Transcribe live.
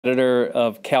Editor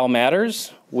of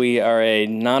CalMatters. We are a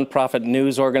nonprofit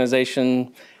news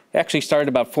organization, actually started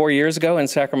about 4 years ago in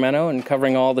Sacramento and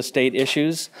covering all the state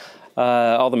issues,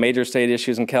 all the major state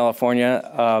issues in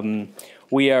California.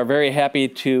 We are very happy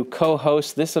to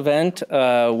co-host this event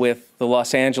with the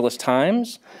Los Angeles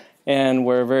Times, and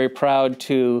we're very proud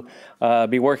to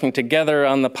be working together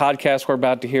on the podcast we're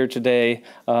about to hear today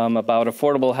about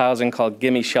affordable housing called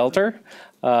Gimme Shelter.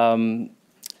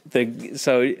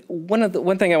 So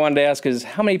one thing I wanted to ask is,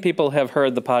 how many people have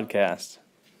heard the podcast?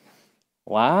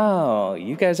 Wow,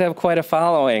 you guys have quite a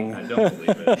following. I don't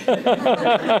believe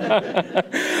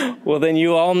it. Well, then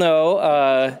you all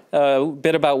know a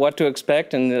bit about what to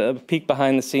expect and a peek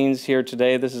behind the scenes here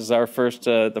today. This is our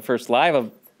the first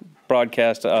live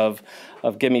broadcast of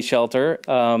Gimme Shelter,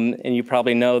 and you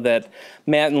probably know that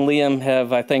Matt and Liam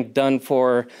have, I think, done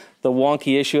for the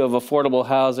wonky issue of affordable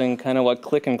housing, kind of what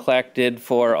Click and Clack did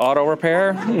for auto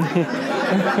repair.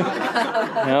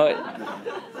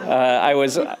 I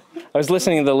was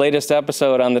listening to the latest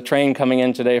episode on the train coming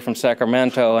in today from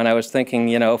Sacramento, and I was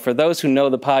thinking, for those who know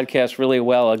the podcast really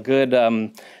well, a good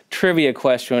trivia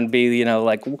question would be,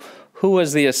 like, who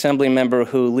was the assembly member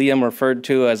who Liam referred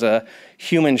to as a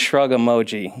human shrug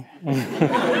emoji?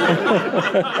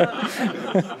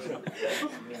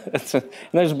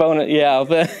 There's bonus, yeah.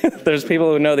 There's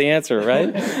people who know the answer,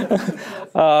 right?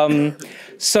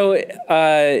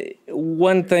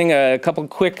 One thing, a couple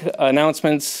quick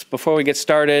announcements before we get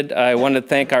started. I want to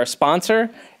thank our sponsor,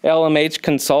 LMH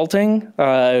Consulting,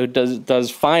 who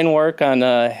does fine work on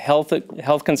health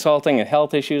consulting and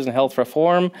health issues and health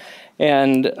reform.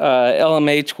 And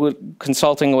LMH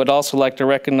Consulting would also like to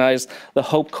recognize the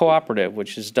Hope Cooperative,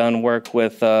 which has done work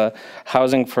with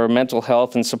housing for mental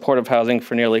health and supportive housing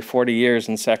for nearly 40 years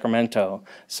in Sacramento.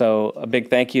 So a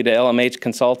big thank you to LMH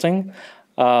Consulting.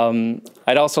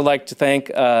 I'd also like to thank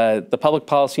the Public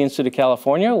Policy Institute of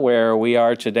California, where we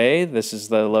are today. This is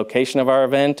the location of our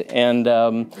event, and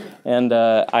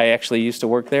I actually used to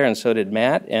work there, and so did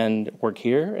Matt, and work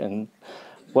here. And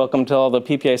welcome to all the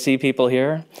PPIC people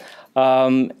here.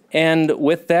 And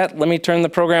with that, let me turn the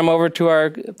program over to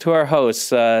our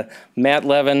hosts. Matt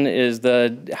Levin is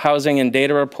the housing and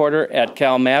data reporter at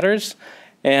CalMatters,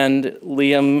 and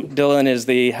Liam Dillon is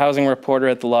the housing reporter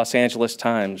at the Los Angeles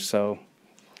Times. So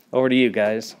over to you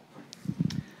guys.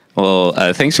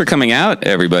 Well, thanks for coming out,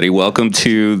 everybody. Welcome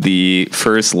to the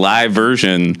first live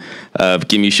version of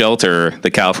Gimme Shelter, the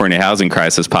California Housing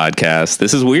Crisis podcast.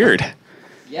 This is weird.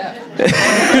 Yeah.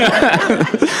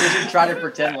 Try to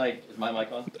pretend like, is my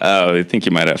mic on? Oh, I think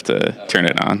you might have to turn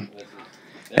it on.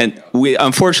 And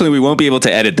unfortunately, we won't be able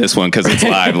to edit this one because it's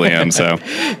live, Liam.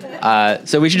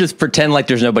 So we should just pretend like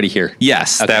there's nobody here.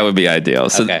 Yes, okay. That would be ideal.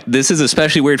 So This is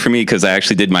especially weird for me because I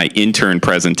actually did my intern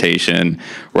presentation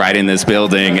right in this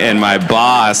building, and my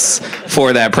boss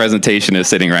for that presentation is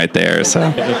sitting right there. So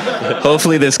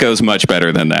hopefully this goes much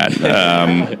better than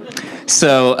that.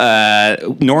 So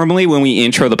normally when we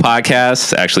intro the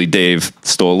podcast, actually Dave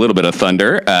stole a little bit of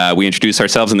thunder. We introduce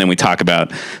ourselves and then we talk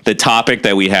about the topic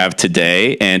that we have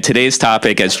today. And today's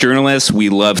topic, as journalists, we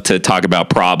love to talk about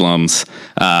problems.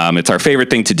 It's our favorite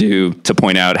thing to do, to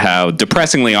point out how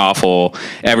depressingly awful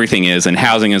everything is, and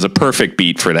housing is a perfect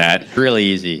beat for that. Really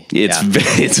easy.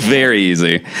 It's very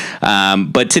easy.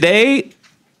 But today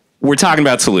we're talking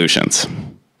about solutions.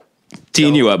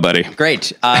 Teeing you up, buddy.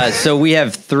 Great. So we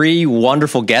have three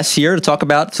wonderful guests here to talk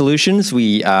about solutions.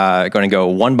 We are going to go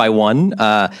one by one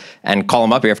and call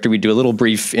them up after we do a little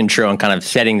brief intro and kind of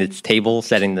setting the table,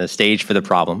 setting the stage for the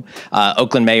problem.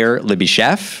 Oakland Mayor Libby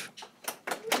Schaaf.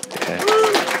 Okay.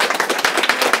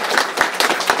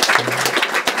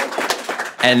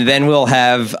 And then we'll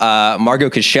have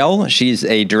Margot Kushel. She's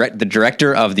the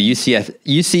director of the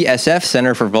UCSF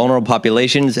Center for Vulnerable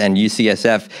Populations and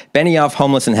UCSF Benioff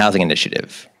Homeless and Housing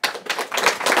Initiative.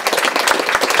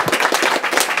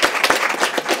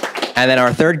 And then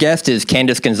our third guest is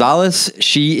Candice Gonzalez.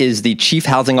 She is the Chief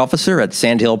Housing Officer at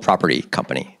Sandhill Property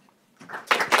Company.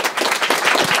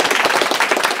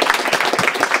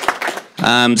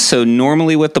 So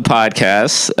normally with the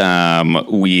podcast,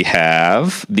 we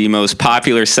have the most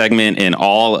popular segment in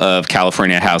all of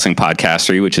California housing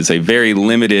podcastery, which is a very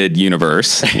limited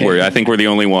universe where I think we're the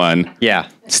only one. Yeah.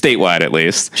 Statewide, at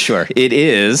least. Sure. It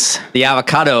is the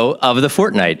avocado of the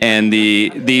fortnight. And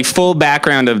the full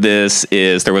background of this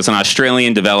is there was an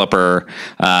Australian developer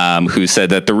who said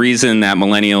that the reason that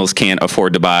millennials can't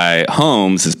afford to buy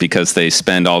homes is because they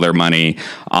spend all their money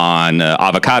on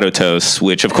avocado toast,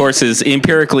 which of course is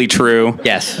empirically true.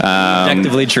 Yes,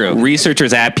 objectively true.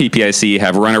 Researchers at PPIC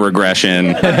have run a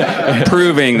regression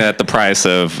proving that the price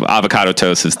of avocado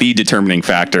toast is the determining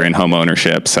factor in home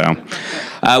ownership. So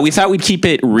We thought we'd keep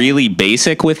it really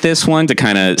basic with this one to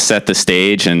kind of set the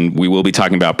stage, and we will be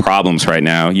talking about problems right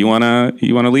now. You wanna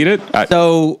lead it?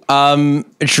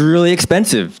 It's really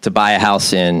expensive to buy a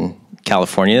house in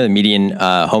California. The median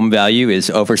home value is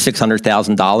over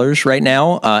 $600,000 right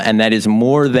now, and that is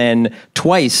more than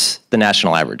twice the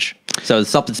national average. So it's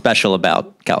something special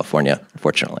about California,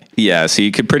 unfortunately. Yeah, so you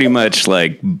could pretty much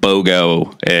like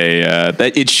BOGO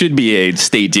that it should be a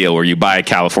state deal where you buy a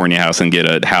California house and get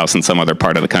a house in some other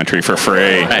part of the country for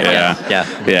free. Right,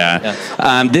 Yeah.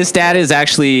 This data is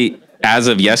actually, as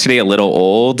of yesterday, a little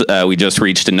old. We just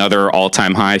reached another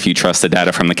all-time high. If you trust the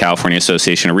data from the California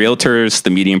Association of Realtors,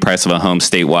 the median price of a home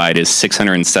statewide is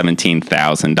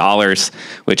 $617,000,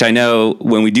 which I know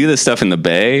when we do this stuff in the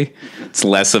Bay, it's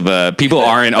less of a, people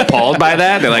aren't appalled by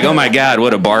that. They're like, oh my God,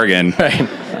 what a bargain. Right.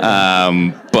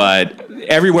 But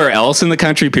everywhere else in the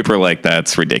country, people are like,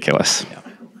 that's ridiculous. Yeah.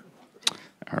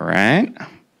 All right.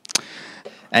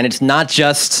 And it's not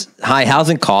just high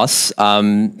housing costs,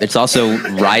 it's also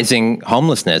rising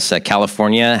homelessness.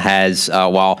 California has,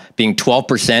 while being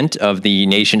 12% of the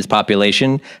nation's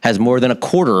population, has more than a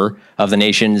quarter of the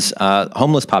nation's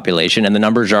homeless population, and the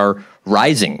numbers are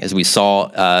rising, as we saw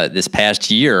this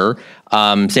past year.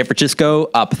 San Francisco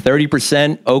up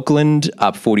 30%, Oakland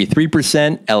up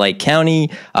 43%, LA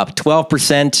County up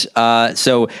 12%.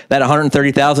 So that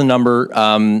 130,000 number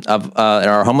of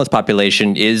our homeless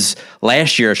population is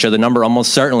last year. So the number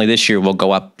almost certainly this year will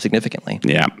go up significantly.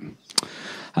 Yeah.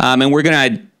 And we're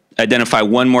going to identify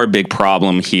one more big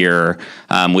problem here,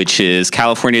 which is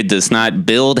California does not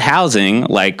build housing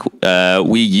like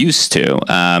we used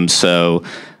to. So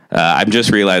I'm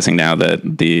just realizing now that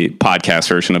the podcast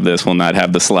version of this will not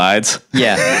have the slides.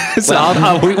 Yeah.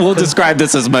 So we'll describe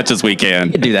this as much as we can.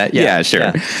 You can do that. Yeah, sure.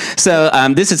 Yeah. So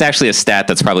this is actually a stat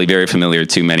that's probably very familiar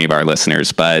to many of our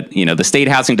listeners, but the state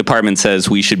housing department says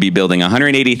we should be building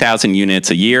 180,000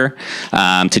 units a year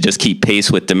to just keep pace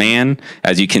with demand.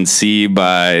 As you can see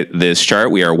by this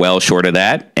chart, we are well short of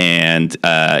that. And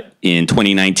in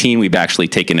 2019, we've actually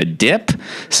taken a dip,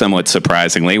 somewhat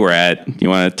surprisingly. We're at, you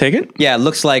want to take it? Yeah, it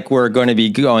looks like we're going to be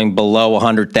going below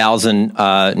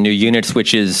 100,000 new units,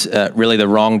 which is really the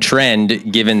wrong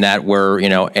trend, given that we're,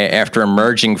 after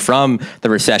emerging from the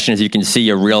recession, as you can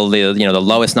see, the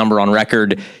lowest number on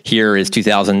record here is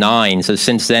 2009. So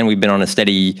since then, we've been on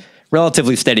a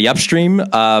relatively steady upstream,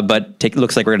 but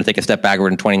looks like we're going to take a step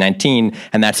backward in 2019,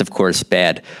 and that's, of course,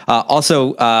 bad.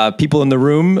 Also, people in the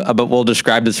room, but we'll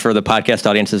describe this for the podcast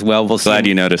audience as well. Glad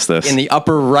you noticed this. In the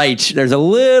upper right, there's a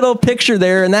little picture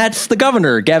there, and that's the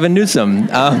governor, Gavin Newsom,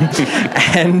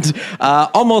 and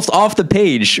almost off the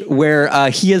page, where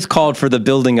he has called for the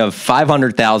building of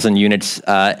 500,000 units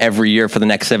every year for the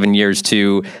next 7 years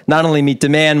to not only meet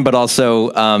demand, but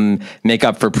also make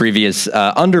up for previous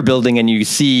underbuilding, and you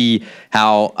see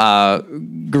how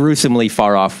gruesomely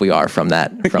far off we are from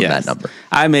that number.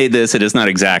 I made this. It is not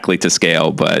exactly to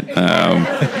scale, but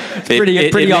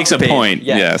it makes a point.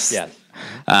 Yes.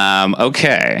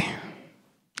 Okay.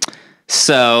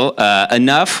 So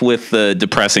enough with the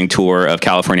depressing tour of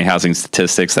California housing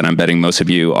statistics that I'm betting most of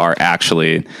you are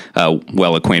actually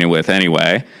well acquainted with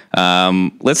anyway.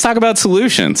 Let's talk about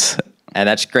solutions. And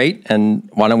that's great. And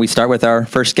why don't we start with our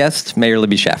first guest, Mayor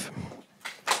Libby Schaaf.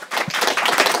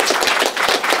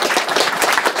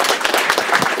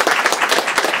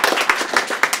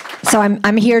 So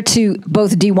I'm here to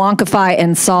both de-wonkify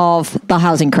and solve the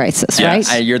housing crisis,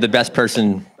 yes. Right? You're the best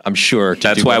person, I'm sure.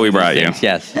 That's why we brought you.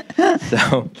 Yes.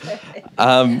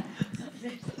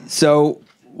 So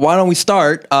why don't we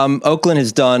start? Oakland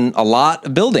has done a lot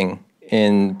of building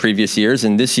in previous years,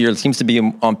 and this year it seems to be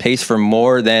on pace for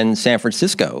more than San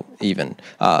Francisco even.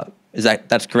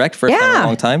 That's correct? First time in a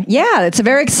long time? Yeah, it's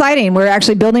very exciting. We're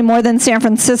actually building more than San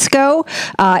Francisco.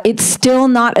 It's still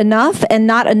not enough, and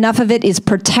not enough of it is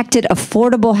protected,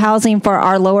 affordable housing for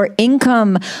our lower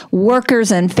income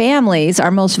workers and families,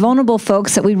 our most vulnerable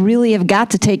folks that we really have got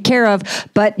to take care of.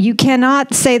 But you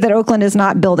cannot say that Oakland is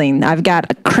not building. I've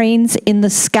got cranes in the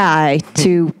sky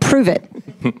to prove it.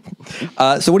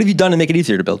 So what have you done to make it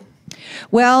easier to build?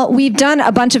 Well, we've done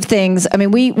a bunch of things. I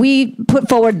mean, we put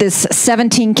forward this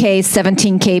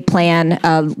 17K plan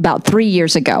about 3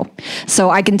 years ago. So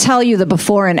I can tell you the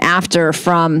before and after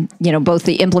from, both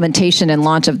the implementation and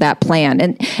launch of that plan.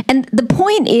 And the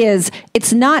point is,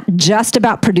 it's not just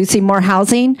about producing more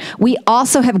housing. We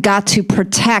also have got to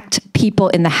protect people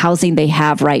in the housing they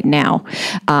have right now.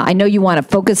 I know you want to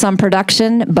focus on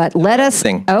production, but let us...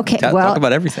 Okay, talk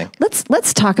about everything.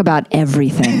 Let's talk about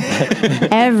everything.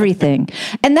 Everything.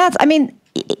 And that's,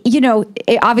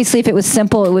 obviously if it was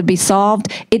simple, it would be solved.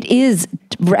 It is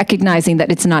recognizing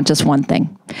that it's not just one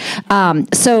thing.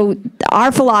 So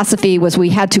our philosophy was we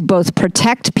had to both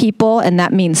protect people, and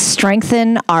that means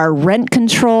strengthen our rent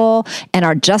control and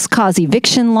our just cause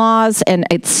eviction laws. And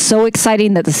it's so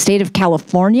exciting that the state of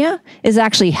California is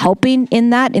actually helping in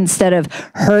that instead of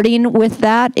hurting with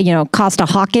that. You know,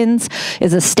 Costa-Hawkins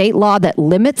is a state law that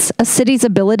limits a city's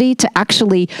ability to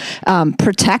actually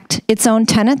protect its own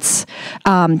tenants.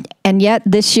 And yet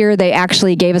this year they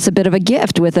actually gave us a bit of a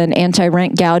gift with an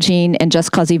anti-rent gouging and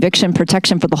just cause eviction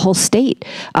protection for the whole state.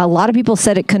 A lot of people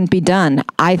said it couldn't be done.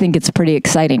 I think it's pretty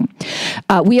exciting.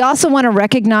 We also want to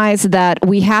recognize that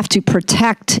we have to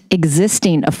protect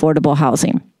existing affordable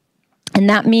housing. And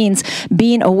that means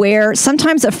being aware,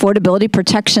 sometimes affordability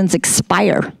protections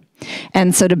expire.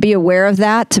 And so to be aware of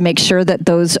that, to make sure that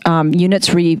those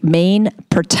units remain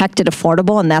protected,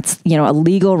 affordable, and that's, you know, a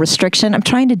legal restriction. I'm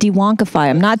trying to de-wonkify.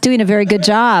 I'm not doing a very good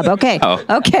job. Okay. Oh.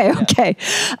 Okay.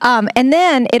 And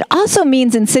then it also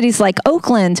means in cities like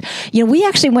Oakland, you know, we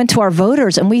actually went to our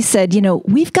voters and we said, you know,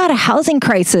 we've got a housing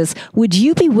crisis. Would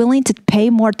you be willing to pay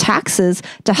more taxes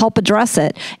to help address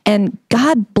it? And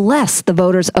God bless the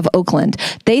voters of Oakland.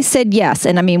 They said yes.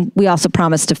 And I mean, we also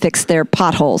promised to fix their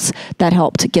potholes. That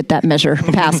helped get that measure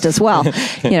passed as well.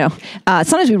 You know,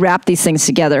 sometimes we wrap these things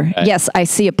together. Yes, I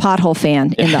see a pothole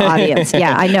fan in the audience.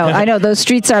 Yeah, I know. Those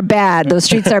streets are bad. Those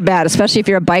streets are bad, especially if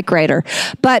you're a bike rider.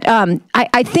 But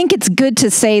I think it's good to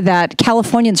say that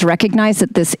Californians recognize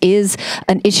that this is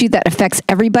an issue that affects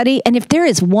everybody. And if there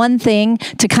is one thing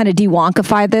to kind of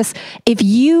de-wonkify this, if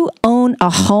you own a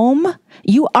home,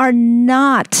 you are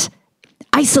not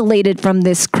isolated from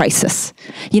this crisis.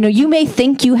 You know, you may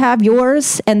think you have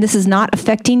yours and this is not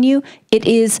affecting you. It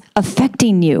is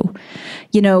affecting you.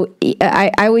 You know,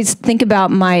 I always think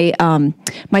about my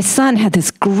son had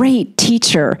this great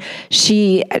teacher.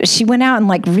 She went out and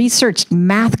like researched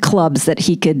math clubs that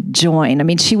he could join. I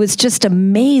mean, she was just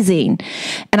amazing.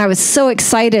 And I was so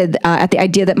excited at the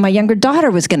idea that my younger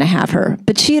daughter was going to have her,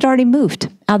 but she had already moved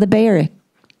out of the Bay Area.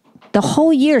 The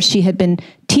whole year she had been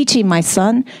teaching my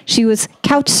son, she was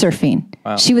couch surfing.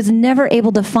 Wow. She was never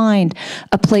able to find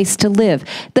a place to live.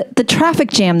 The traffic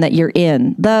jam that you're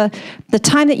in, the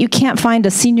time that you can't find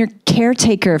a senior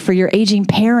caretaker for your aging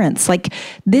parents, like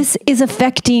this is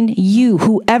affecting you,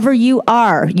 whoever you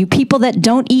are, you people that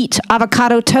don't eat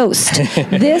avocado toast.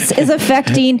 This is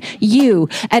affecting you.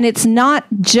 And it's not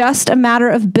just a matter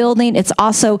of building, it's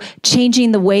also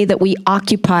changing the way that we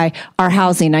occupy our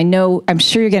housing. I'm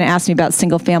sure you're going to ask me about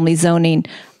single family zoning.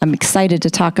 I'm excited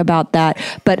to talk about that.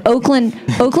 But Oakland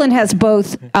has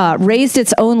both raised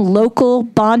its own local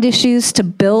bond issues to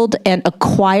build and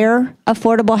acquire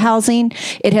affordable housing.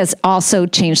 It has also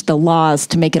changed the laws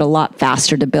to make it a lot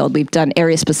faster to build. We've done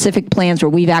area-specific plans where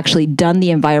we've actually done the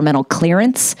environmental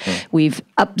clearance. We've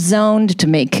upzoned to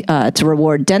make to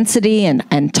reward density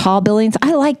and tall buildings.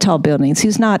 I like tall buildings.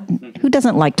 Who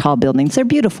doesn't like tall buildings? They're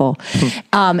beautiful.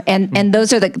 And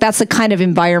that's the kind of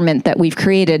environment that we've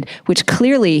created, which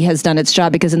clearly has done its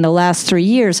job, because in the last 3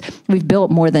 years, we've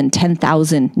built more than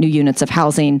 10,000 new units of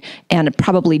housing and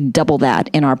probably double that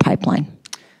in our pipeline.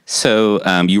 So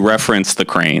you referenced the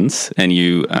cranes, and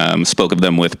you spoke of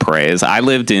them with praise. I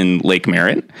lived in Lake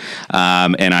Merritt,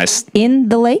 and in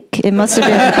the lake? It must have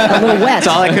been a little wet. That's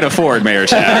all I could afford, Mayor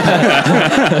Schaaf.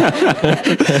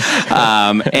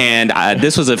 And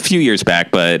this was a few years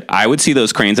back, but I would see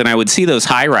those cranes, and I would see those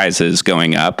high rises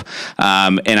going up,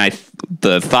 and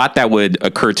the thought that would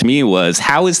occur to me was,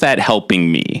 how is that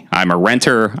helping me? I'm a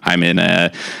renter. I'm in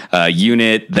a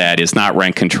unit that is not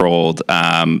rent controlled.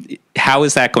 How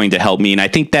is that going to help me? And I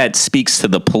think that speaks to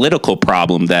the political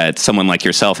problem that someone like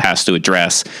yourself has to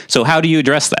address. So how do you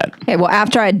address that? Okay, well,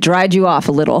 after I dried you off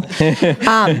a little,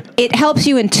 it helps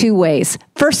you in two ways.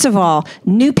 First of all,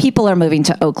 new people are moving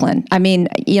to Oakland. I mean,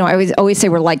 you know, I always say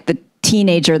we're like the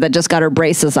teenager that just got her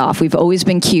braces off. We've always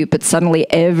been cute, but suddenly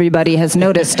everybody has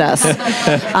noticed us.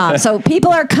 So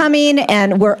people are coming,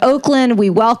 and we're Oakland. We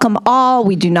welcome all.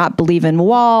 We do not believe in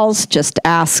walls. Just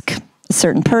ask a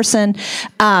certain person.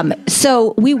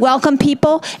 So we welcome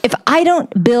people. If I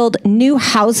don't build new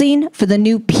housing for the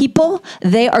new people,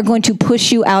 they are going to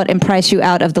push you out and price you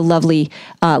out of the lovely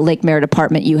Lake Merritt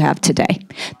apartment you have today.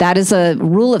 That is a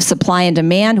rule of supply and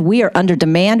demand. We are under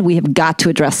demand. We have got to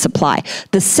address supply.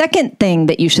 The second thing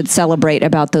that you should celebrate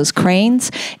about those cranes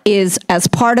is, as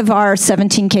part of our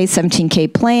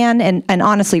 17K plan, and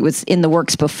honestly it was in the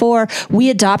works before, we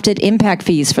adopted impact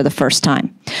fees for the first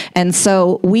time. And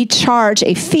so we charge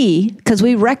a fee because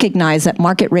we recognize that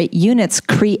market rate units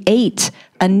create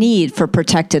a need for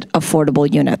protected,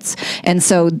 affordable units. And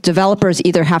so developers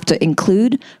either have to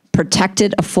include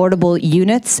protected affordable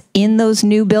units in those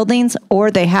new buildings,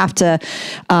 or they have to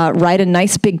write a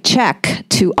nice big check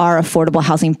to our affordable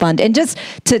housing fund. And just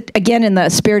to, again, in the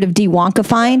spirit of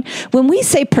de-wonkifying, when we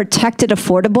say protected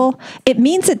affordable, it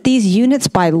means that these units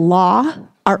by law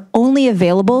are only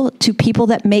available to people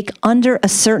that make under a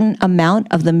certain amount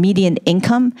of the median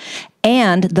income,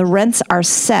 and the rents are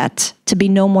set to be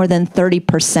no more than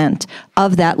 30%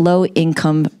 of that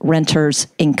low-income renter's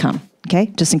income.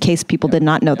 Okay, just in case people did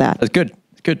not know that. That's good.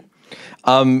 Good.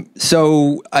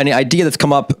 So an idea that's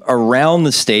come up around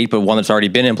the state, but one that's already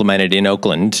been implemented in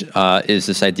Oakland, is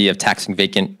this idea of taxing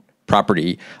vacant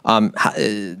property.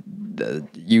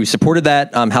 You supported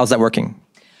that. How's that working?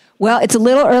 Well, it's a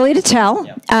little early to tell.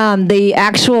 The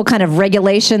actual kind of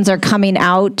regulations are coming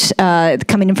out,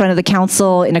 coming in front of the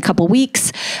council in a couple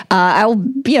weeks. I'll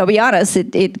be honest,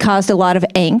 it caused a lot of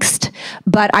angst,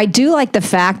 but I do like the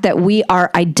fact that we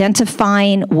are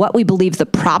identifying what we believe the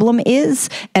problem is,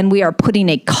 and we are putting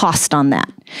a cost on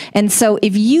that. And so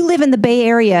if you live in the Bay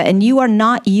Area and you are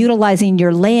not utilizing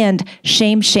your land,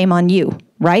 shame on you.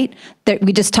 Right?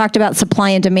 We just talked about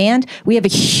supply and demand. We have a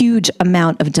huge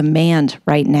amount of demand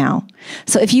right now.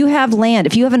 So if you have land,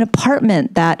 if you have an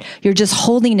apartment that you're just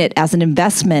holding it as an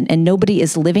investment and nobody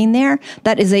is living there,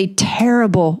 that is a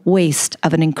terrible waste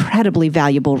of an incredibly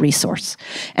valuable resource.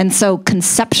 And so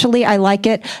conceptually, I like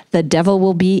it. The devil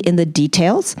will be in the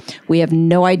details. We have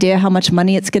no idea how much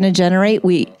money it's going to generate.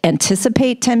 We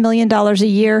anticipate $10 million a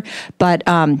year, but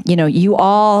you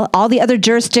all the other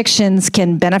jurisdictions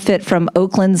can benefit from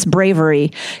Oakland's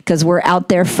bravery because we're out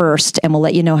there first, and we'll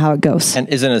let you know how it goes. And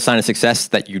isn't it a sign of success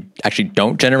that you actually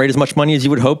don't generate as much money as you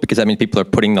would hope, because that means people are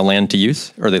putting the land to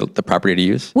use, or the property to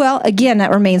use? Well, again,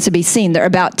 that remains to be seen. There are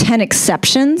about 10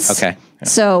 exceptions. Okay. Yeah.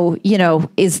 So,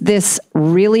 is this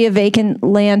really a vacant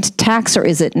land tax or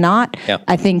is it not? Yeah.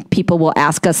 I think people will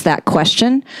ask us that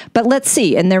question, but let's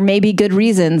see. And there may be good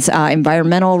reasons,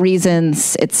 environmental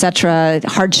reasons, et cetera,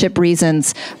 hardship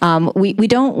reasons. We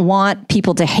don't want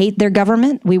people to hate their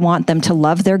government. We want them to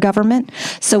love their government.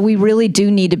 So we really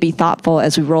do need to be thoughtful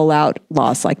as we roll out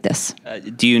laws like this.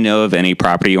 Do you know of any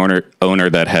property owner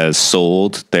that has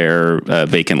sold their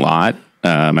vacant lot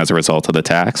as a result of the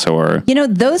tax? Or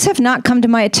those have not come to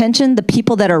my attention. The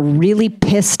people that are really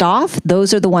pissed off,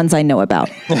 those are the ones I know about.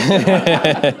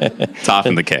 It's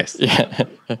often the case. Yeah.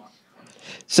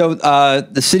 So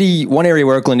the city, one area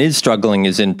where Oakland is struggling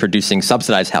is in producing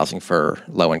subsidized housing for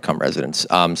low-income residents.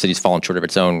 City's fallen short of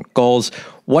its own goals.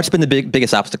 What's been the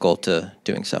biggest obstacle to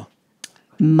doing so?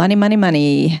 Money.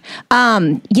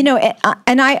 And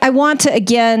I want to,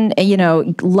 again,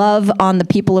 love on the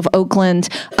people of Oakland.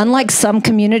 Unlike some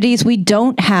communities, we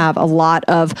don't have a lot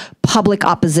of public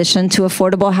opposition to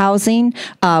affordable housing.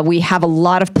 We have a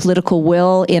lot of political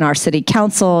will in our city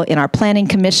council, in our planning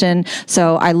commission.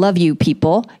 So I love you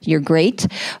people. You're great.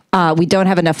 We don't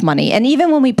have enough money. And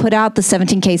even when we put out the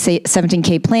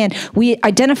 17K plan, we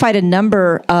identified a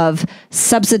number of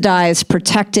subsidized,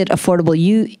 protected, affordable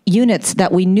units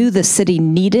that we knew the city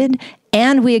needed,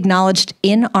 and we acknowledged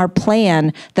in our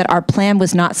plan that our plan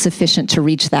was not sufficient to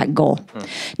reach that goal.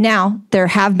 Now, there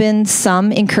have been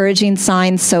some encouraging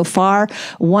signs so far.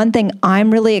 One thing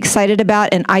I'm really excited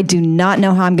about, and I do not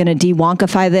know how I'm going to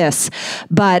de-wonkify this,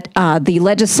 but the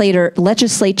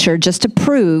legislature just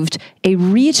approved a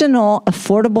regional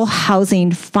affordable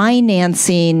housing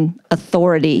financing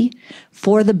authority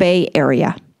for the Bay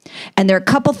Area. And there are a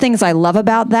couple things I love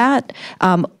about that.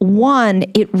 One,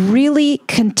 it really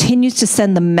continues to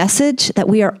send the message that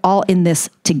we are all in this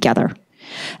together.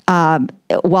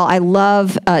 While I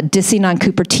love dissing on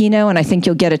Cupertino, and I think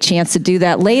you'll get a chance to do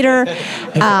that later,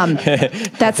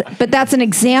 that's an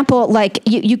example. Like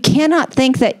you cannot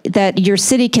think that your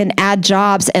city can add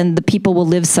jobs and the people will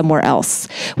live somewhere else.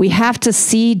 We have to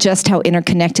see just how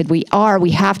interconnected we are.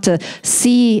 We have to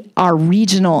see our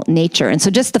regional nature. And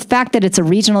so just the fact that it's a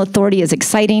regional authority is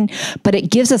exciting, but it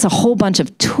gives us a whole bunch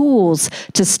of tools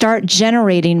to start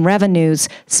generating revenues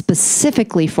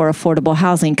specifically for affordable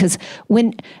housing. Because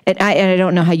I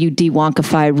don't know how you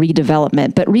de-wonkify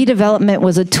redevelopment, but redevelopment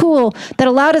was a tool that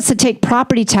allowed us to take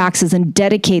property taxes and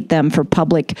dedicate them for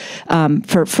public,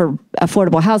 for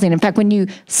affordable housing. In fact, when you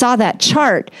saw that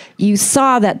chart, you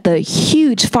saw that the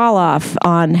huge fall off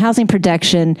on housing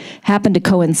production happened to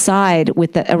coincide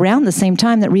with around the same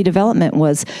time that redevelopment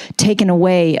was taken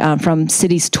away from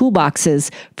cities'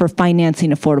 toolboxes for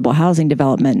financing affordable housing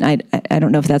development. I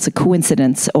don't know if that's a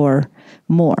coincidence or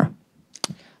more.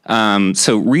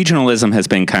 So regionalism has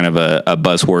been kind of a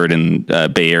buzzword in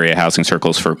Bay Area housing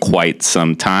circles for quite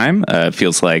some time. It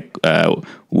feels like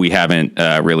we haven't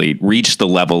really reached the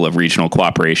level of regional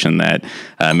cooperation that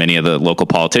many of the local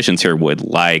politicians here would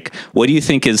like. What do you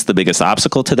think is the biggest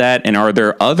obstacle to that? And are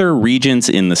there other regions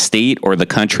in the state or the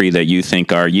country that you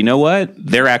think are, you know what,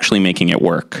 they're actually making it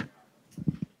work?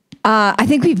 I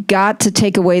think we've got to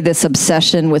take away this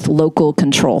obsession with local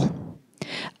control.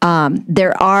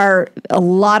 There are a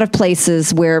lot of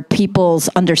places where people's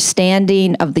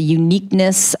understanding of the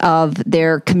uniqueness of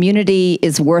their community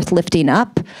is worth lifting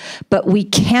up, but we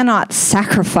cannot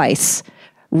sacrifice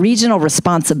regional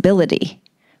responsibility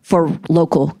for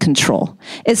local control,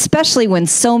 especially when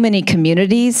so many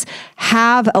communities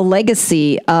have a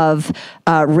legacy of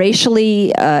race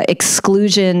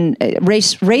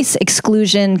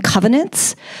exclusion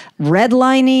covenants,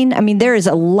 redlining. I mean, there is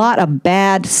a lot of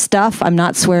bad stuff. I'm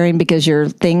not swearing because your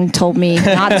thing told me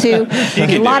not to.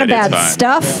 A lot of bad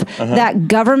stuff that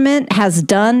government has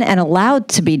done and allowed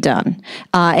to be done.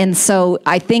 And so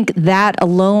I think that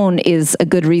alone is a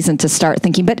good reason to start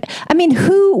thinking. But I mean,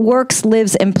 who works,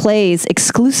 lives, and plays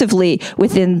exclusively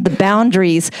within the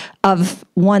boundaries of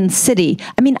one city?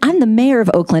 I mean, I'm the mayor of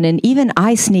Oakland, and even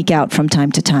I sneak out from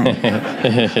time to time.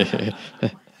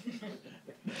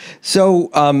 So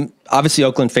obviously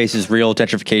Oakland faces real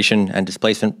gentrification and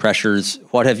displacement pressures.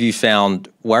 What have you found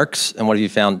works and what have you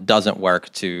found doesn't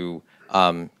work to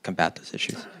combat those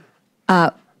issues?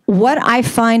 What I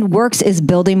find works is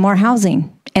building more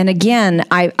housing. And again,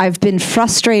 I've been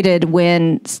frustrated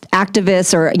when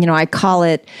activists, or, I call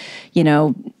it,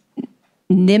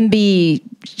 NIMBY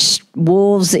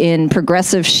wolves in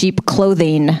progressive sheep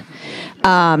clothing.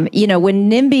 When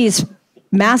NIMBYs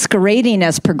masquerading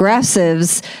as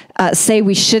progressives say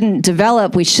we shouldn't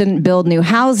develop, we shouldn't build new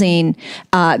housing,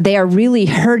 they are really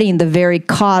hurting the very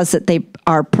cause that they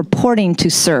are purporting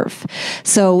to serve.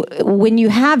 So when you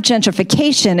have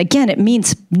gentrification, again, it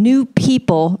means new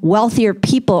people, wealthier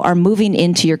people are moving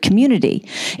into your community.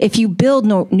 If you build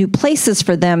new places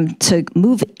for them to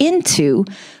move into,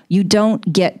 you don't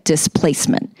get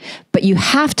displacement. But you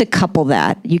have to couple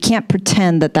that. You can't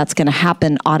pretend that that's going to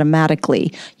happen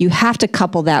automatically. You have to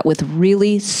couple that with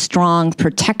really strong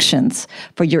protections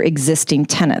for your existing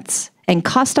tenants. And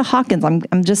Costa-Hawkins,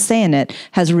 I'm just saying it,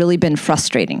 has really been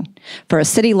frustrating. For a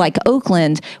city like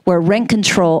Oakland, where rent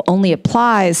control only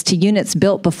applies to units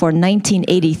built before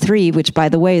 1983, which, by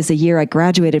the way, is the year I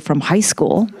graduated from high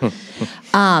school,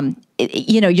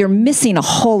 you're missing a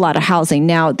whole lot of housing.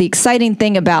 Now, the exciting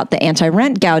thing about the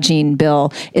anti-rent gouging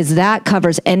bill is that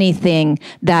covers anything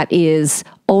that is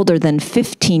older than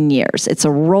 15 years. It's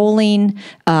a rolling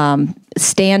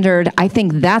standard. I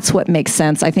think that's what makes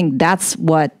sense. I think that's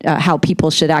how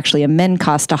people should actually amend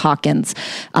Costa-Hawkins.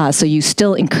 So you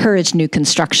still encourage new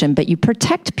construction, but you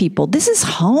protect people. This is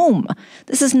home.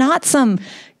 This is not some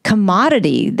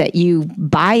commodity that you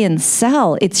buy and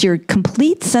sell. It's your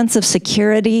complete sense of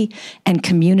security and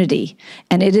community.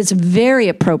 And it is very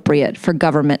appropriate for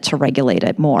government to regulate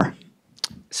it more.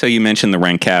 So you mentioned the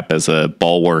rent cap as a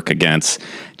bulwark against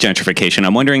gentrification.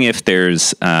 I'm wondering if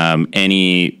there's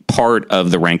any part of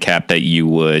the rent cap that you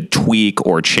would tweak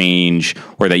or change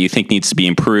or that you think needs to be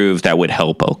improved that would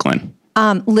help Oakland.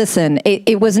 Listen,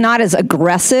 it was not as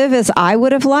aggressive as I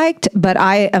would have liked, but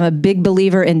I am a big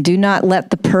believer in do not let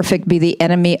the perfect be the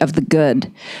enemy of the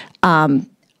good.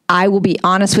 I will be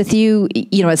honest with you,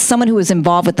 as someone who was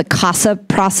involved with the CASA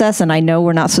process, and I know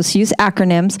we're not supposed to use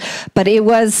acronyms, but it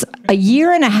was a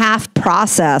 1.5-year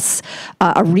process,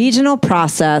 a regional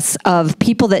process of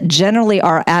people that generally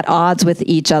are at odds with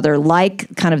each other,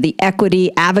 like kind of the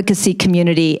equity advocacy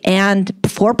community and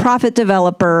for-profit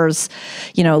developers,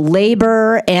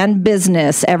 labor and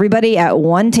business, everybody at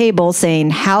one table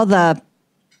saying I'm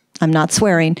not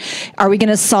swearing, are we going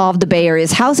to solve the Bay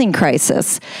Area's housing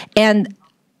crisis? And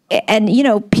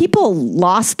people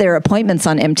lost their appointments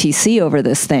on MTC over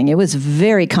this thing. It was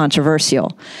very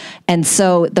controversial. And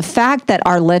so the fact that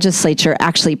our legislature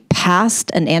actually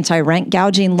passed an anti-rent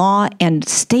gouging law and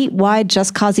statewide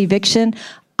just cause eviction,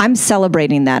 I'm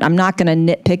celebrating that. I'm not going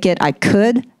to nitpick it. I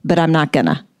could, but I'm not going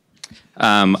to.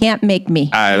 Can't make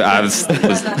me. I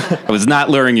was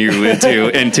not luring you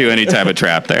into any type of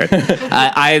trap there.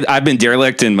 I've been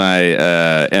derelict in my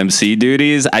MC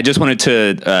duties. I just wanted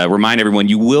to remind everyone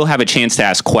you will have a chance to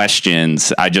ask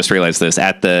questions. I just realized this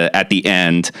at the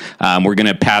end. We're going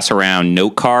to pass around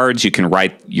note cards. You can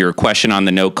write your question on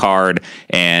the note card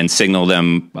and signal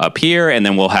them up here, and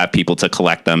then we'll have people to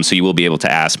collect them. So you will be able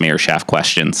to ask Mayor Schaaf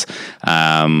questions.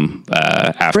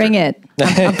 After. Bring it.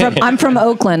 I'm from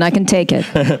Oakland. I can take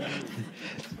it.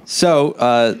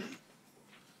 So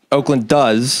Oakland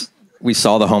does. We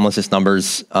saw the homelessness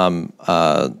numbers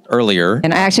earlier.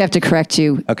 And I actually have to correct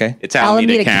you. Okay. It's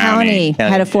Alameda County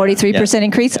had a 43%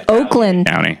 increase. Oakland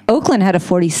had a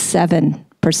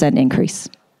 47% increase.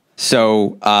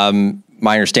 So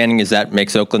my understanding is that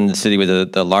makes Oakland the city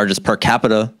with the largest per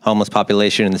capita homeless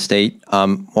population in the state.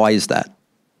 Why is that?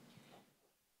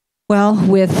 Well,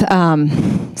 with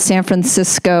San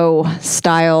Francisco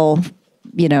style,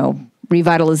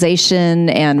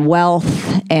 revitalization and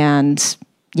wealth and,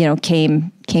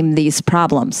 came these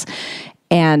problems.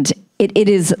 And it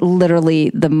is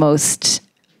literally the most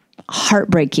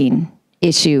heartbreaking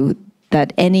issue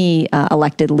that any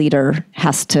elected leader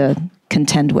has to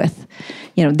contend with.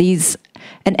 These,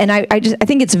 and I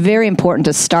think it's very important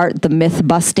to start the myth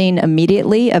busting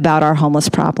immediately about our homeless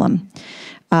problem.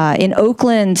 In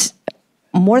Oakland,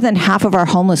 more than half of our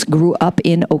homeless grew up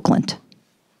in Oakland.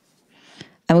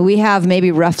 I mean, we have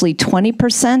maybe roughly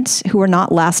 20% who are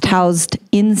not last housed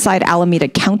inside Alameda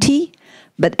County,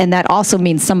 and that also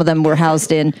means some of them were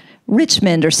housed in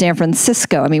Richmond or San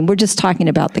Francisco. I mean, we're just talking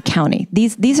about the county.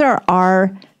 These are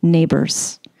our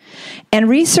neighbors. And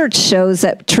research shows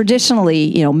that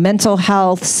traditionally, mental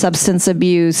health, substance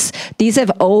abuse, these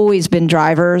have always been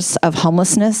drivers of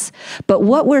homelessness. But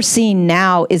what we're seeing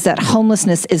now is that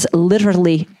homelessness is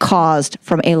literally caused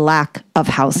from a lack of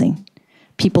housing.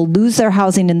 People lose their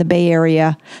housing in the Bay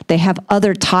Area. They have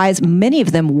other ties. Many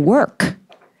of them work,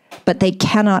 but they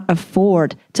cannot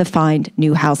afford to find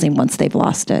new housing once they've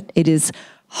lost it. It is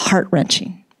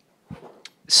heart-wrenching.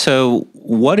 So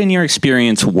what in your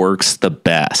experience works the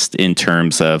best in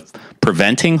terms of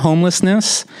preventing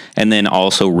homelessness and then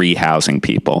also rehousing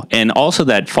people? And also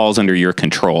that falls under your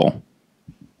control.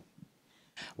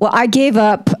 Well, I gave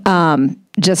up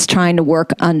just trying to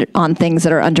work on things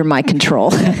that are under my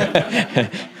control. And,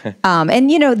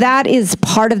 that is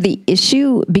part of the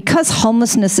issue. Because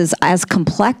homelessness is as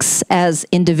complex as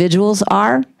individuals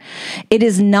are, it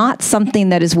is not something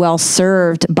that is well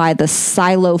served by the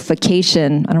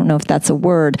silofication, I don't know if that's a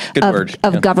word,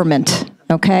 of government.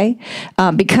 Okay?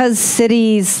 Because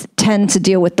cities tend to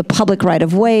deal with the public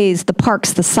right-of-ways, the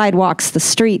parks, the sidewalks, the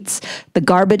streets, the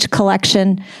garbage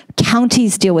collection.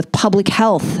 Counties deal with public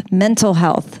health, mental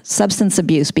health, substance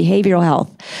abuse, behavioral health.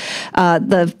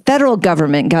 The federal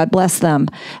government, God bless them,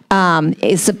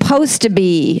 is supposed to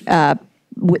be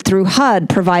through HUD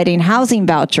providing housing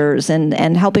vouchers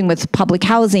and helping with public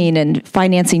housing and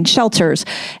financing shelters.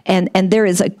 And there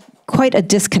is quite a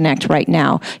disconnect right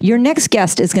now. Your next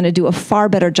guest is going to do a far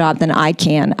better job than I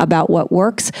can about what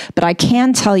works, but I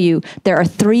can tell you there are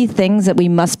 3 things that we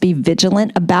must be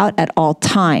vigilant about at all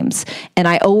times. And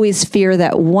I always fear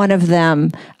that one of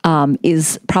them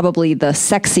is probably the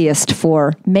sexiest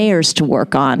for mayors to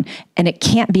work on, and it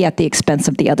can't be at the expense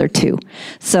of the other 2.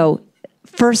 So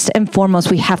first and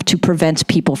foremost, we have to prevent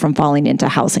people from falling into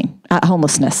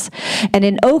homelessness. And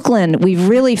in Oakland, we've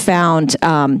really found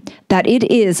that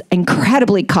it is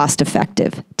incredibly cost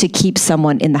effective to keep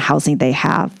someone in the housing they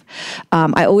have.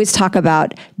 I always talk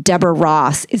about Deborah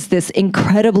Ross is this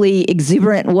incredibly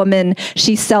exuberant woman.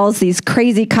 She sells these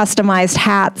crazy customized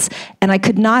hats, and I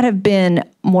could not have been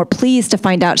more pleased to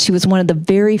find out she was one of the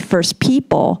very first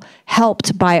people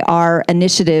helped by our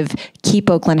initiative, Keep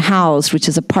Oakland Housed, which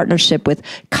is a partnership with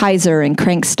Kaiser and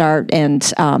Crankstart and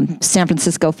San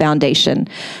Francisco Foundation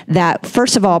that,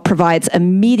 first of all, provides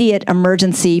immediate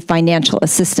emergency financial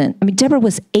assistance. I mean, Deborah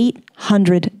was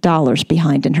 $800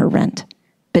 behind in her rent,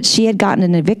 but she had gotten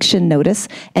an eviction notice,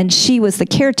 and she was the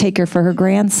caretaker for her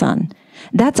grandson.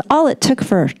 That's all it took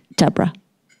for Deborah,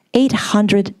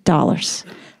 $800.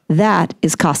 That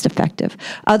is cost effective.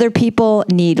 Other people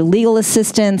need legal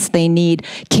assistance. They need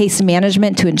case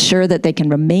management to ensure that they can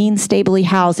remain stably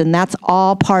housed, and that's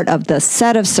all part of the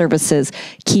set of services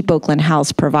Keep Oakland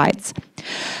Housed provides.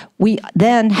 We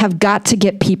then have got to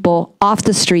get people off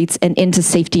the streets and into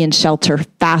safety and shelter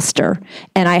faster.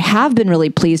 And I have been really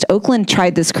pleased. Oakland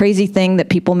tried this crazy thing that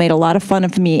people made a lot of fun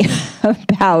of me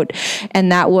about,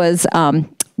 and that was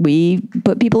we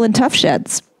put people in tough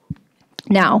sheds.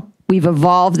 Now, we've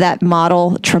evolved that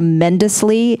model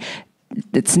tremendously.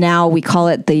 It's now, we call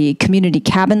it the community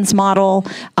cabins model.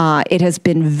 It has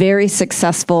been very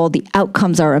successful. The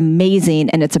outcomes are amazing,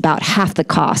 and it's about half the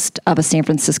cost of a San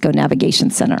Francisco navigation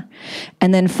center.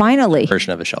 And then finally,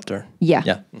 version of a shelter.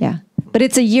 Yeah. But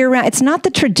it's a year-round. It's not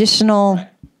the traditional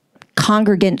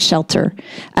congregant shelter.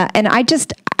 And I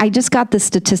just got this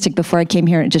statistic before I came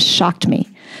here, and it just shocked me.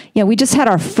 We just had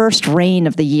our first rain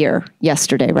of the year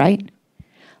yesterday, right?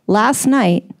 Last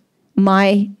night,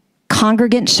 my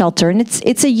congregant shelter, and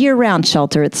it's a year-round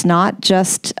shelter. It's not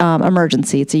just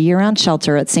emergency. It's a year-round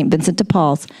shelter at St. Vincent de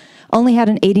Paul's, only had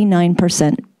an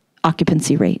 89%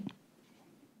 occupancy rate.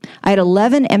 I had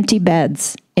 11 empty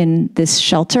beds in this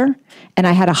shelter, and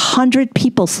I had 100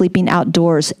 people sleeping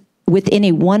outdoors within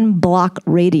a 1-block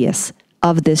radius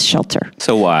of this shelter.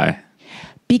 So why?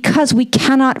 Because we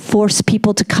cannot force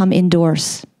people to come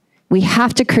indoors. We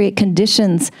have to create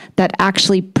conditions that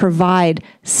actually provide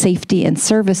safety and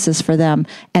services for them,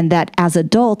 and that as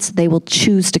adults, they will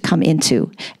choose to come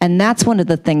into. And that's one of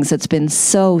the things that's been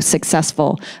so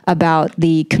successful about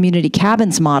the community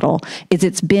cabins model, is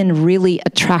it's been really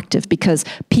attractive because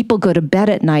people go to bed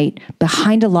at night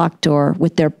behind a locked door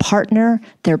with their partner,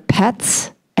 their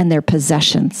pets, and their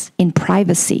possessions in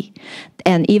privacy.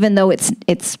 And even though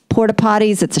it's porta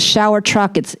potties, it's a shower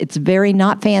truck, it's very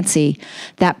not fancy,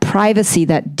 that privacy,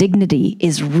 that dignity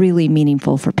is really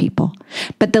meaningful for people.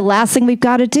 But the last thing we've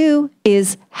got to do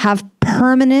is have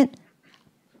permanent,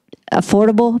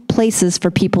 affordable places for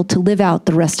people to live out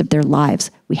the rest of their lives.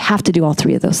 We have to do all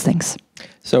three of those things.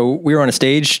 So we were on a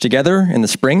stage together in the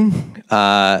spring,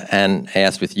 and I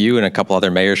asked with you and a couple other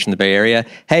mayors from the Bay Area,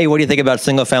 hey, what do you think about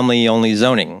single-family only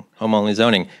zoning, home-only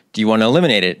zoning? Do you want to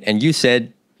eliminate it? And you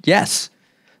said yes.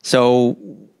 So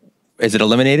is it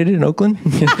eliminated in Oakland?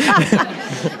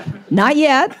 Not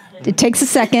yet. It takes a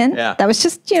second. Yeah. That was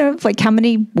just, like how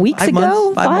many weeks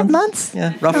ago? 5 months?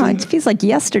 Yeah, roughly. Oh, it feels like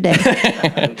yesterday.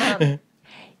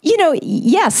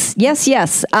 Yes.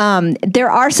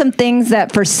 There are some things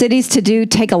that for cities to do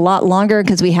take a lot longer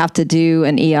because we have to do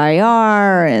an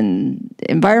EIR and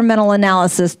environmental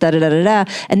analysis,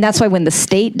 And that's why when the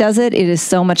state does it, it is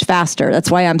so much faster. That's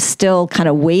why I'm still kind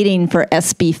of waiting for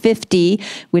SB 50,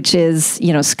 which is,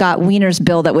 Scott Wiener's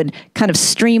bill that would kind of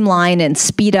streamline and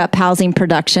speed up housing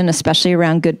production, especially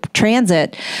around good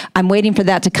transit. I'm waiting for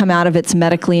that to come out of its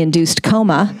medically induced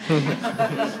coma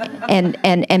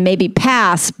and maybe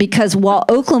pass. Because while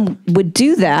Oakland would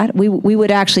do that, we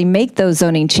would actually make those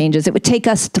zoning changes. It would take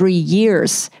us 3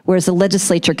 years, whereas the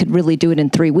legislature could really do it in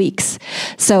 3 weeks.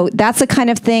 So that's the kind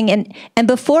of thing. And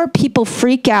before people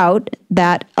freak out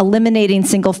that eliminating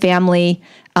single-family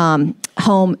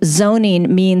home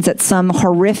zoning means that some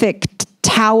horrific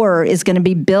tower is going to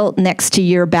be built next to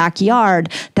your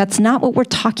backyard, that's not what we're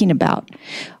talking about.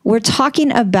 We're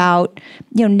talking about,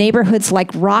 neighborhoods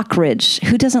like Rockridge.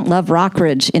 Who doesn't love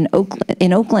Rockridge in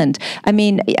Oakland? I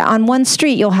mean, on one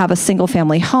street, you'll have a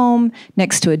single-family home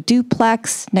next to a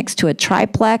duplex, next to a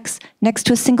triplex, next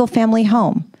to a single-family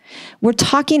home. We're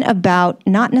talking about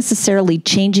not necessarily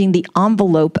changing the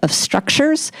envelope of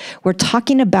structures. We're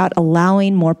talking about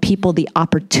allowing more people the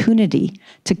opportunity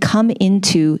to come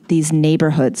into these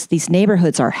neighborhoods. These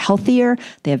neighborhoods are healthier.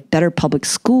 They have better public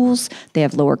schools. They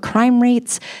have lower crime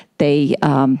rates. They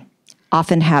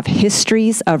often have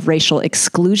histories of racial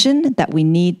exclusion that we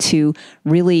need to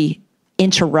really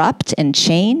interrupt and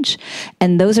change.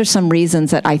 And those are some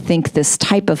reasons that I think this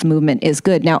type of movement is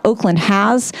good. Now, Oakland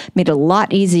has made it a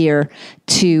lot easier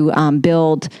to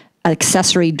build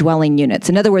accessory dwelling units.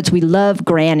 In other words, we love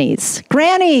grannies.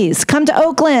 Grannies, come to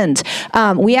Oakland.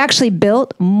 We actually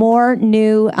built more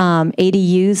new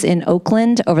ADUs in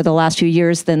Oakland over the last few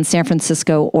years than San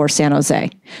Francisco or San Jose.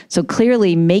 So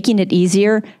clearly making it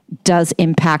easier does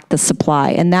impact the supply.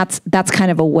 And that's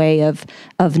kind of a way of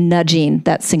nudging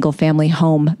that single family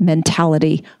home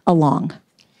mentality along.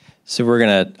 So we're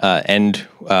going to end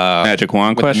Magic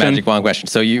wand question. Magic wand question.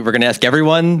 So we're going to ask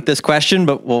everyone this question,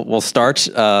 but we'll start.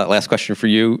 Last question for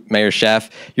you, Mayor Schaaf.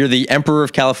 You're the Emperor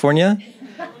of California,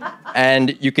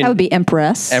 and you can. That would be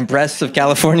Empress. Empress of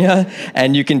California,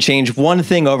 and you can change one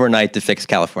thing overnight to fix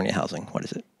California housing. What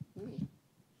is it?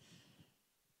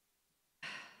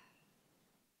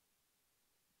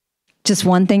 Just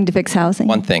one thing to fix housing?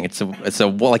 One thing. It's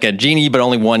like a genie, but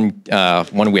only one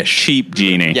wish. Cheap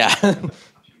genie. Yeah.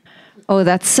 Oh,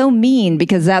 that's so mean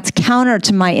because that's counter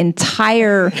to my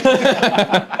entire, what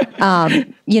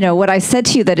I said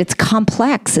to you, that it's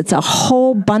complex. It's a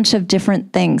whole bunch of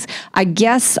different things. I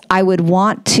guess I would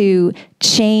want to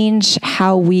change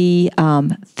how we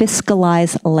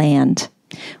fiscalize land.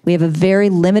 We have a very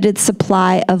limited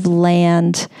supply of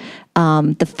land.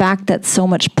 The fact that so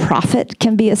much profit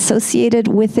can be associated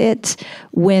with it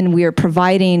when we are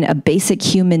providing a basic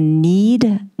human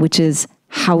need, which is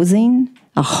housing,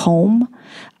 a home.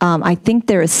 I think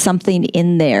there is something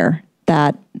in there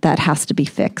that has to be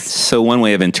fixed. So one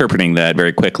way of interpreting that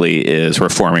very quickly is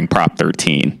reforming Prop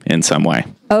 13 in some way.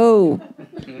 Oh,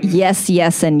 yes,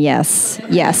 and yes.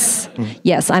 Yes,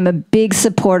 I'm a big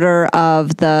supporter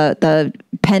of the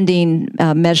pending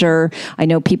measure. I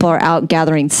know people are out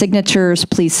gathering signatures.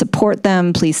 Please support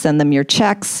them. Please send them your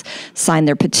checks, sign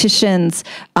their petitions.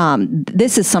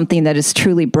 This is something that is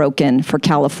truly broken for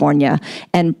California.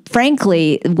 And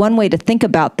frankly, one way to think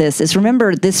about this is,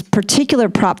 remember, this particular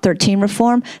Prop 13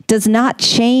 reform does not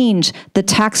change the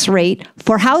tax rate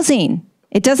for housing.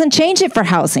 It doesn't change it for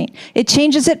housing. It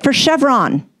changes it for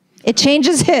Chevron. It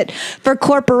changes it for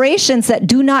corporations that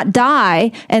do not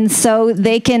die, and so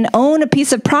they can own a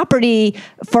piece of property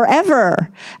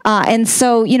forever. And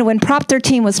so, when Prop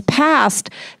 13 was passed,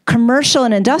 commercial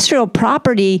and industrial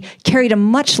property carried a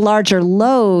much larger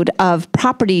load of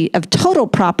total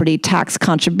property tax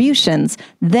contributions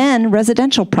than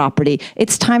residential property.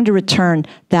 It's time to return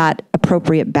that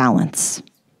appropriate balance.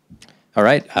 All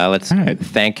right, let's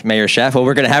thank Mayor Schaaf. Well,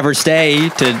 we're going to have her stay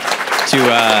to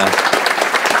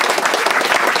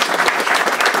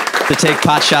take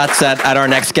pot shots at our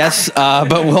next guests,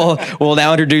 but we'll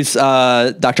now introduce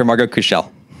Dr. Margot Kushel.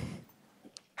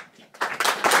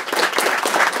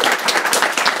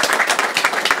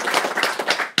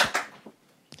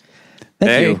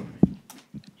 Thank you.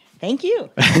 Thank you.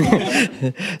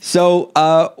 So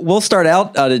we'll start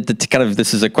out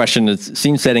this is a question that's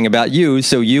scene setting about you.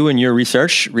 So you and your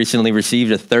research recently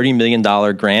received a $30 million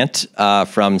grant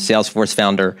from Salesforce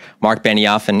founder Mark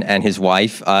Benioff and his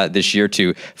wife this year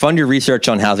to fund your research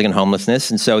on housing and homelessness.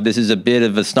 And so this is a bit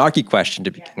of a snarky question to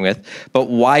begin with,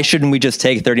 but why shouldn't we just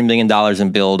take $30 million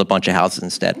and build a bunch of houses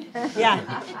instead?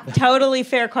 Yeah, totally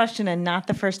fair question, and not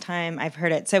the first time I've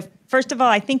heard it. So first of all,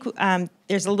 I think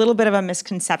there's a little bit of a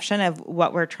misconception of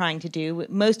what we're trying to do.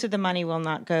 Most of the money will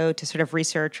not go to sort of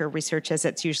research as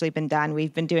it's usually been done.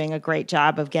 We've been doing a great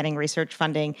job of getting research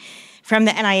funding from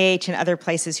the NIH and other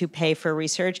places who pay for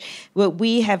research. What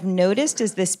we have noticed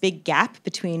is this big gap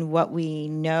between what we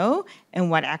know and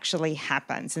what actually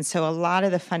happens. And so a lot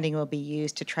of the funding will be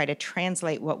used to try to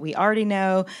translate what we already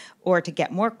know or to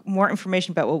get more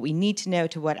information about what we need to know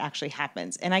to what actually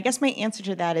happens. And I guess my answer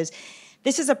to that is,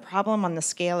 this is a problem on the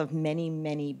scale of many,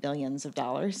 many billions of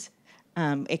dollars.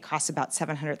 It costs about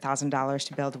 $700,000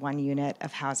 to build one unit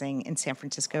of housing in San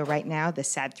Francisco right now. The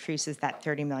sad truth is that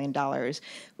 $30 million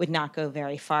would not go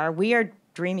very far. We are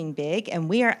dreaming big, and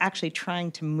we are actually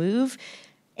trying to move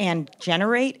and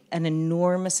generate an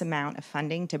enormous amount of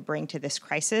funding to bring to this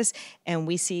crisis. And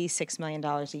we see $6 million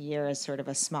a year as sort of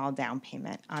a small down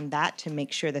payment on that to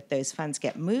make sure that those funds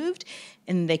get moved,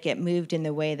 and they get moved in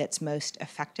the way that's most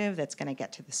effective, that's going to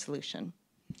get to the solution.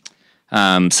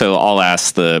 So I'll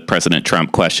ask the President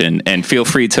Trump question, and feel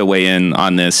free to weigh in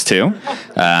on this too.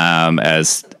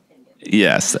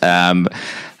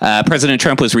 President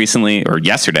Trump was recently, or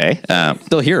yesterday,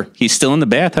 still here. He's still in the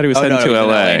Bay. I thought he was heading to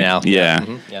LA now. Yeah.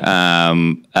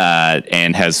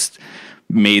 And has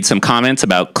made some comments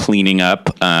about cleaning up,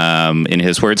 in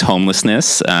his words,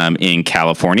 homelessness in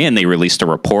California. And they released a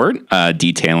report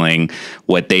detailing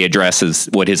what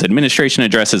his administration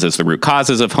addresses as the root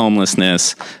causes of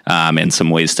homelessness, and some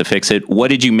ways to fix it. What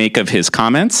did you make of his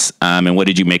comments, and what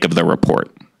did you make of the report?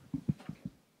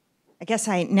 I guess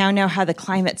I now know how the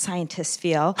climate scientists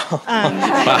feel. That's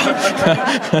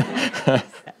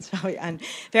probably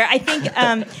unfair. I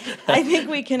think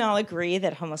we can all agree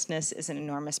that homelessness is an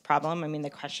enormous problem. I mean, the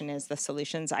question is the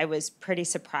solutions. I was pretty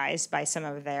surprised by some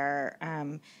of their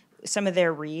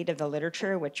read of the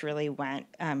literature, which really went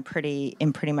pretty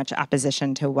much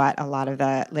opposition to what a lot of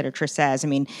the literature says. I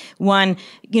mean, one,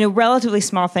 relatively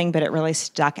small thing, but it really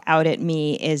stuck out at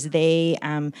me is they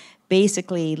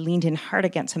basically leaned in hard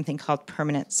against something called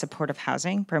permanent supportive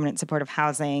housing. Permanent supportive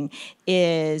housing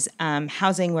is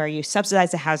housing where you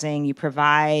subsidize the housing, you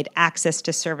provide access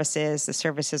to services, the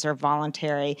services are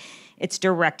voluntary. It's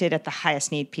directed at the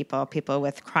highest need people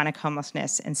with chronic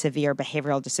homelessness and severe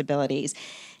behavioral disabilities.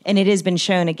 And it has been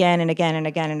shown again and again and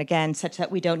again and again, such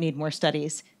that we don't need more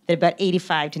studies, that about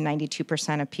 85 to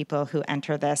 92% of people who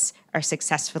enter this are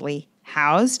successfully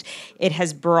housed. It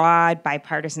has broad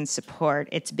bipartisan support.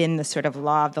 It's been the sort of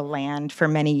law of the land for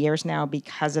many years now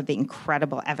because of the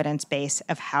incredible evidence base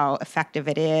of how effective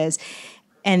it is.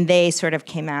 And they sort of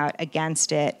came out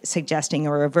against it, suggesting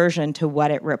a reversion to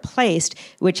what it replaced,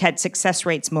 which had success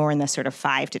rates more in the sort of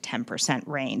 5 to 10%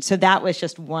 range. So that was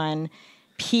just one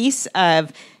piece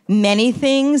of many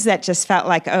things that just felt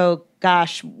like, oh,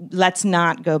 gosh, let's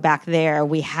not go back there.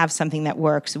 We have something that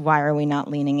works. Why are we not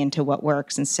leaning into what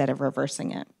works instead of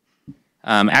reversing it?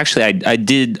 Actually,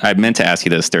 I meant to ask you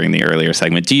this during the earlier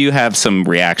segment. Do you have some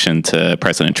reaction to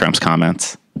President Trump's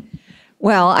comments?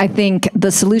 Well, I think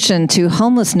the solution to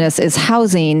homelessness is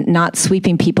housing, not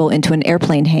sweeping people into an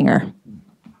airplane hangar.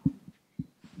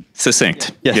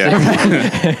 Succinct. Yes.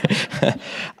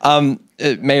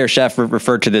 Mayor Schaaf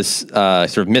referred to this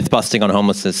sort of myth busting on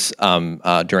homelessness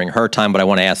during her time, but I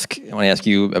want to ask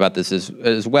you about this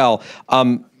as well.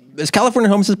 Is California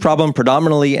homelessness problem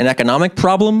predominantly an economic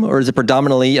problem, or is it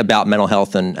predominantly about mental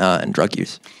health and drug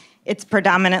use? It's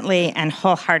predominantly and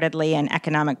wholeheartedly an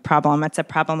economic problem. It's a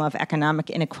problem of economic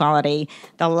inequality,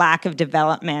 the lack of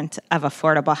development of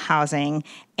affordable housing,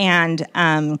 and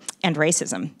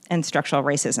racism and structural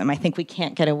racism. I think we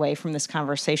can't get away from this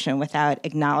conversation without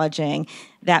acknowledging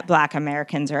that Black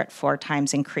Americans are at 4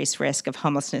 times increased risk of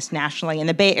homelessness nationally. In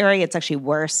the Bay Area, it's actually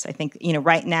worse. I think,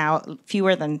 right now,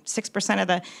 fewer than 6% of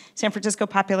the San Francisco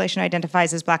population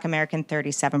identifies as Black American,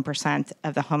 37%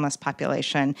 of the homeless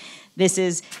population. This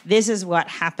is what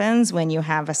happens when you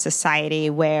have a society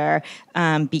where,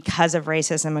 because of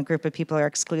racism, a group of people are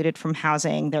excluded from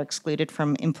housing, they're excluded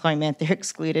from employment,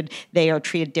 they are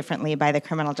treated differently by the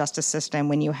criminal justice system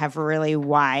when you have really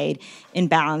wide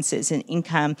imbalances in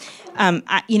income.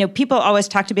 People always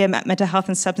talk to me about mental health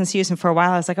and substance use, and for a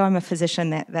while I was like, oh, I'm a physician,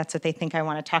 that's what they think I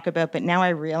want to talk about, but now I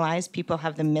realize people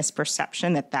have the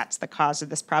misperception that that's the cause of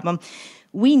this problem.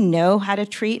 We know how to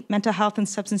treat mental health and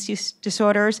substance use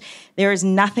disorders. There is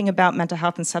nothing about mental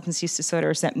health and substance use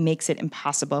disorders that makes it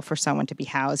impossible for someone to be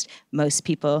housed. Most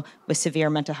people with severe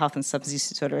mental health and substance use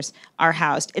disorders are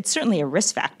housed. It's certainly a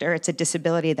risk factor. It's a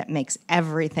disability that makes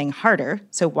everything harder,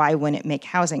 so why wouldn't it make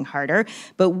housing harder?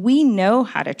 But we know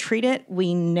how to treat it.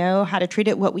 We know how to treat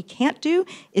it. What we can't do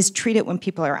is treat it when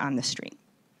people are on the street.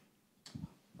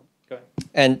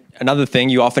 And another thing,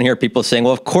 you often hear people saying,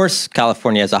 well, of course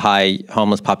California has a high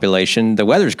homeless population. The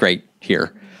weather's great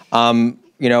here.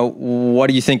 What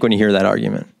do you think when you hear that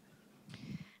argument?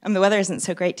 The weather isn't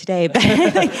so great today, but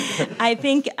I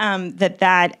think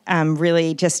that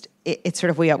really just, it's sort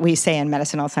of, we say in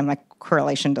medicine all the time, like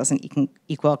correlation doesn't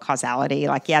equal causality.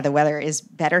 Like, yeah, the weather is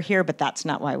better here, but that's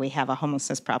not why we have a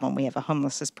homelessness problem. We have a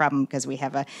homelessness problem because we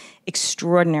have an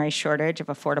extraordinary shortage of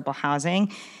affordable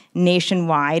housing.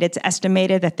 Nationwide, it's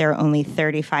estimated that there are only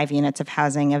 35 units of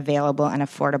housing available and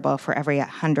affordable for every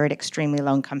 100 extremely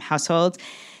low-income households.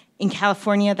 In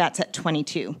California, that's at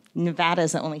 22. Nevada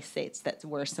is the only state that's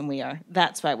worse than we are.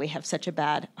 That's why we have such a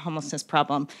bad homelessness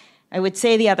problem. I would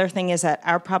say the other thing is that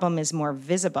our problem is more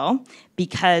visible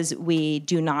because we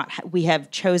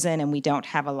have chosen and we don't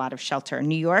have a lot of shelter.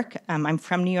 New York, I'm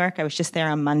from New York. I was just there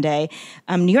on Monday.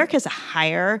 New York has a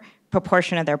higher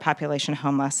proportion of their population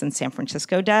homeless than San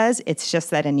Francisco does. It's just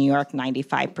that in New York,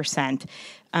 95%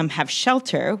 have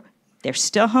shelter. They're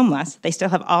still homeless. They still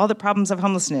have all the problems of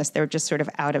homelessness. They're just sort of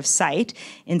out of sight.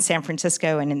 In San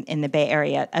Francisco and in the Bay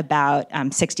Area, about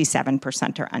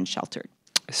 67% are unsheltered.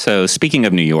 So speaking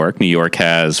of New York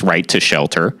has right to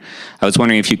shelter. I was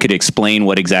wondering if you could explain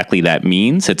what exactly that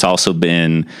means. It's also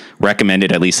been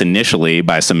recommended, at least initially,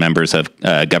 by some members of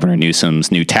Governor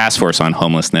Newsom's new task force on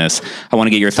homelessness. I want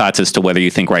to get your thoughts as to whether you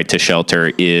think right to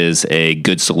shelter is a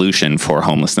good solution for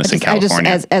homelessness in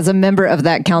California. As a member of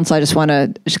that council, I just want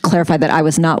to clarify that I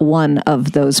was not one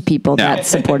of those people that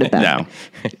supported that. No.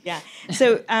 Yeah.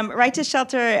 So right to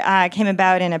shelter came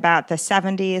about in about the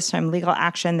 70s from legal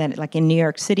action that, like in New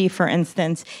York City, for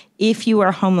instance, if you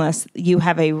are homeless, you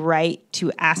have a right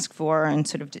to ask for and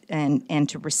and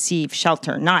to receive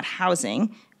shelter, not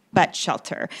housing, but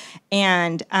shelter.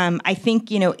 And I think,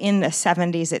 in the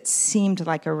 70s, it seemed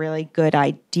like a really good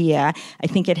idea. I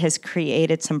think it has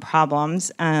created some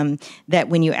problems that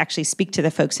when you actually speak to the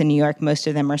folks in New York, most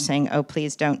of them are saying, oh,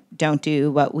 please don't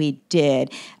do what we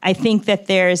did. I think that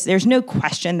there's no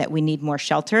question that we need more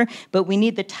shelter, but we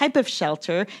need the type of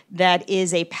shelter that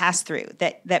is a pass-through,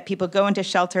 that people go into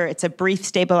shelter, it's a brief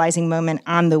stabilizing moment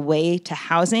on the way to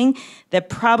housing. The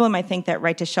problem I think that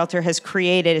right to shelter has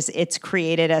created is it's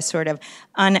created a sort of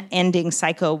unending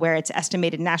cycle where it's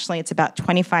estimated nationally it's about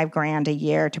 $25,000 a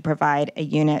year to provide a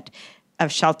unit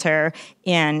of shelter.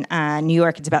 In New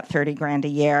York, it's about $30,000 a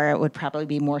year. It would probably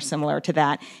be more similar to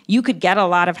that. You could get a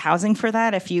lot of housing for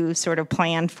that if you sort of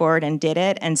planned for it and did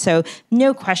it. And so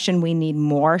no question we need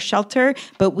more shelter,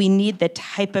 but we need the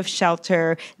type of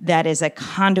shelter that is a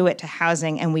conduit to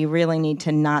housing, and we really need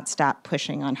to not stop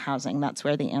pushing on housing. That's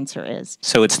where the answer is.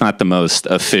 So it's not the most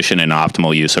efficient and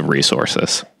optimal use of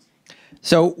resources.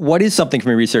 So what is something from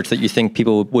your research that you think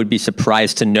people would be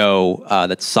surprised to know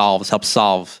that helps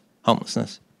solve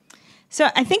homelessness? So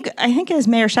I think as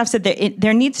Mayor Schaaf said,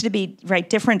 there needs to be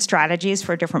different strategies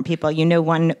for different people.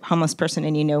 One homeless person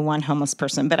and one homeless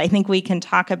person. But I think we can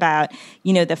talk about,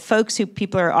 the folks who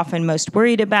people are often most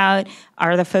worried about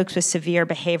are the folks with severe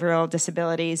behavioral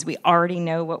disabilities. We already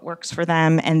know what works for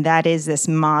them, and that is this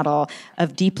model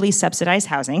of deeply subsidized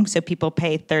housing. So people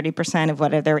pay 30% of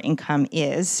whatever their income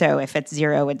is. So if it's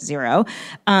zero, it's zero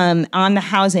on the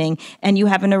housing. And you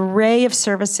have an array of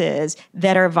services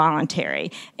that are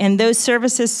voluntary. And those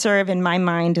services serve, in my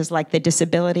mind, as like the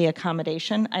disability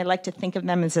accommodation. I like to think of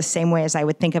them as the same way as I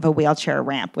would think of a wheelchair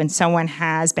ramp. When someone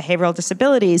has behavioral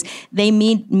disabilities, they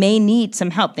may need some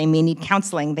help. They may need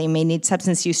counseling. They may need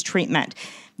substance use treatment.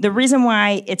 The reason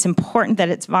why it's important that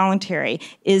it's voluntary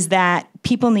is that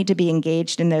people need to be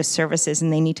engaged in those services,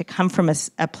 and they need to come from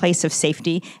a place of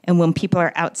safety. And when people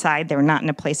are outside, they're not in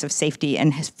a place of safety.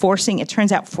 And it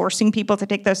turns out forcing people to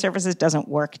take those services doesn't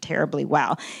work terribly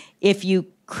well. If you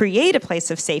create a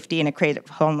place of safety and a creative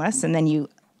homeless, and then you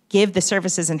give the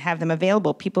services and have them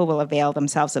available, people will avail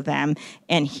themselves of them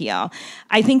and heal.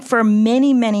 I think for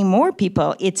many, many more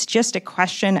people, it's just a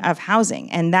question of housing,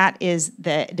 and that is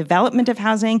the development of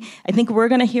housing. I think we're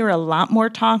going to hear a lot more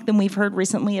talk than we've heard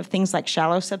recently of things like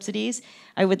shallow subsidies.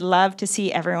 I would love to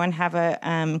see everyone have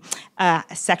a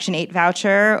Section 8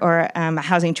 voucher or a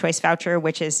housing choice voucher,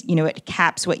 which is, it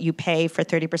caps what you pay for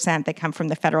 30% that come from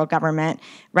the federal government.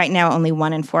 Right now, only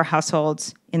 1 in 4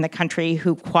 households in the country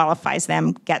who qualifies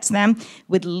them gets them.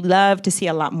 Would love to see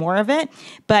a lot more of it.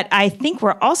 But I think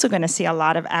we're also going to see a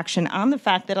lot of action on the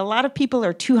fact that a lot of people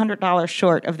are $200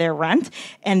 short of their rent,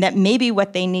 and that maybe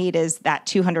what they need is that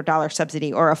 $200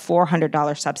 subsidy or a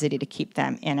 $400 subsidy to keep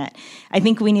them in it. I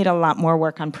think we need a lot more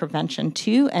work on prevention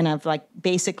too, and of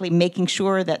basically making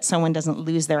sure that someone doesn't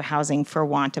lose their housing for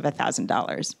want of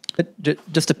 $1,000.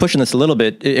 Just to push on this a little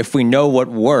bit, if we know what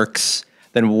works,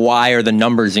 then why are the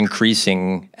numbers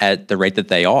increasing at the rate that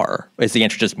they are? Is the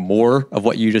answer just more of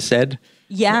what you just said?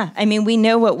 Yeah, we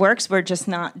know what works, we're just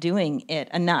not doing it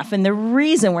enough. And the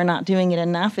reason we're not doing it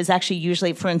enough is actually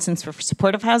usually, for instance, for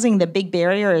supportive housing, the big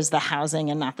barrier is the housing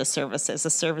and not the services. The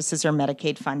services are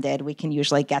Medicaid funded, we can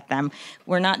usually get them.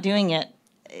 We're not doing it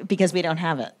because we don't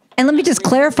have it. And let me just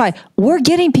clarify, we're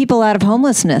getting people out of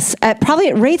homelessness probably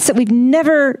at rates that we've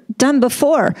never done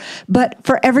before. But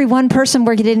for every one person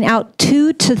we're getting out,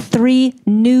 2 to 3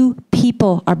 new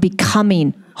people are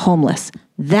becoming homeless.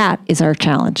 That is our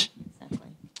challenge.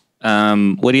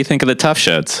 What do you think of the tough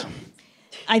sheds?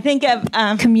 I think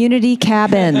of community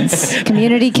cabins.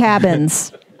 Community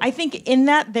cabins. I think in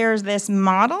that there's this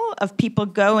model of people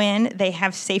go in, they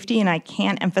have safety, and I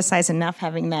can't emphasize enough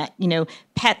having that,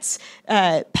 pets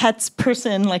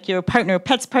person, like your partner,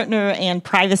 pets partner, and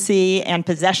privacy and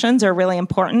possessions are really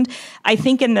important. I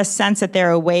think in the sense that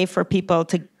they're a way for people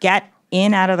to get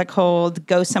in out of the cold,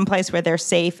 go someplace where they're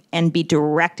safe, and be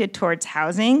directed towards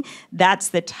housing. That's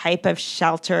the type of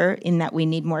shelter, in that we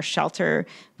need more shelter.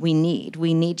 We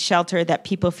need shelter that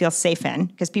people feel safe in,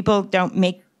 because people don't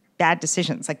make bad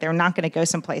decisions. They're not going to go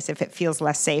someplace if it feels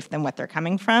less safe than what they're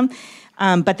coming from.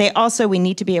 But we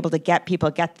need to be able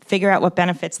to figure out what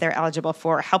benefits they're eligible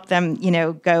for, help them,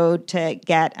 go to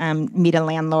meet a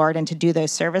landlord and to do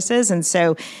those services. And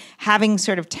so having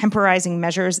sort of temporizing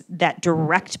measures that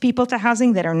direct people to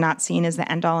housing that are not seen as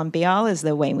the end all and be all is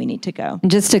the way we need to go.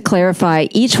 Just to clarify,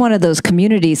 each one of those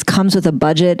communities comes with a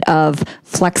budget of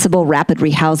flexible, rapid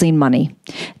rehousing money.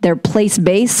 They're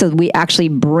place-based, so we actually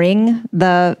bring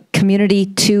the community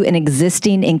to an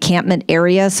existing encampment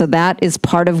area. So that is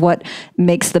part of what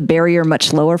makes the barrier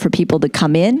much lower for people to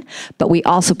come in. But we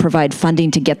also provide funding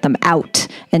to get them out,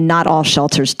 and not all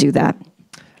shelters do that.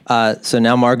 So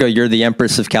now, Margot, you're the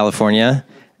Empress of California,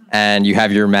 and you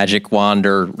have your magic wand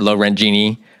or low-rent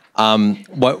genie.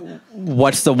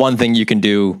 What's the one thing you can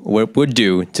do, would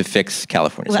do, to fix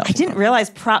California's Well, I didn't realize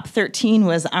Prop 13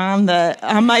 was on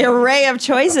my array of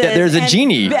choices. Yeah, there's a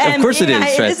genie. Of course it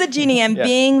is. It is a genie. And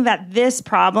being that this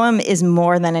problem is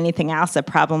more than anything else a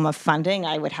problem of funding,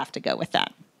 I would have to go with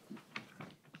that.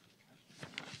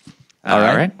 All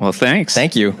right. Well, thanks.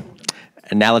 Thank you.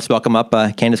 And now let's welcome up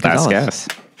Candice Gonzalez. Yes.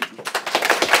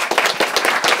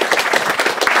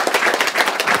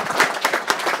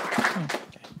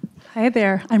 Hi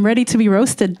there. I'm ready to be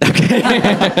roasted. Okay.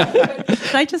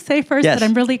 Should I just say first that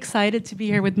I'm really excited to be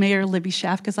here with Mayor Libby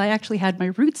Schaaf, because I actually had my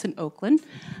roots in Oakland.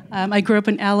 I grew up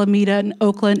in Alameda and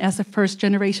Oakland as a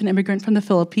first-generation immigrant from the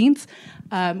Philippines.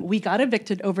 We got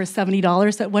evicted over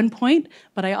 $70 at one point,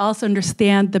 but I also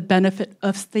understand the benefit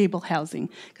of stable housing,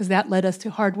 because that led us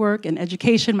to hard work and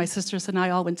education. My sisters and I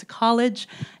all went to college,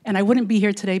 and I wouldn't be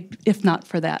here today if not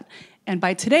for that. And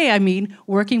by today, I mean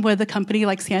working with a company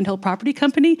like Sandhill Property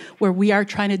Company, where we are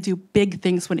trying to do big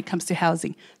things when it comes to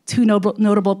housing. Two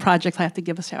notable projects I have to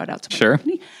give a shout out to my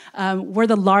company. We're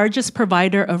the largest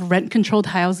provider of rent-controlled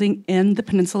housing in the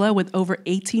peninsula with over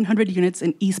 1,800 units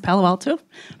in East Palo Alto.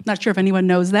 Not sure if anyone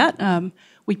knows that.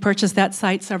 We purchased that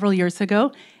site several years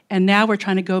ago, and now we're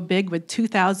trying to go big with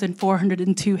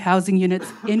 2,402 housing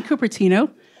units in Cupertino,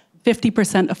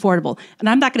 50% affordable. And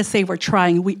I'm not going to say we're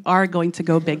trying, we are going to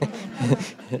go big.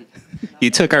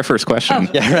 You took our first question.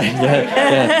 Oh.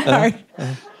 Yeah, right.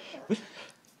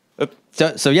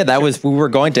 So yeah, that was we were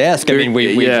going to ask. I mean,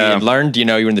 we learned, you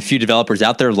were in the few developers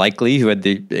out there likely who had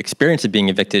the experience of being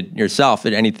evicted yourself.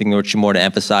 Anything which you more to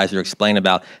emphasize or explain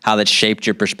about how that shaped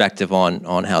your perspective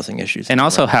on housing issues? And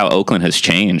also how Oakland has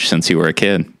changed since you were a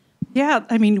kid. Yeah,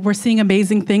 I mean, we're seeing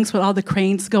amazing things with all the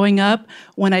cranes going up.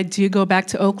 When I do go back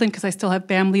to Oakland, because I still have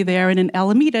family there, and in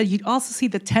Alameda, you also see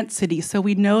the tent city. So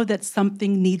we know that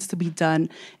something needs to be done,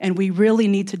 and we really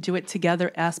need to do it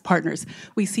together as partners.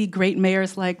 We see great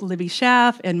mayors like Libby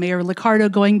Schaaf and Mayor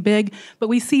Liccardo going big, but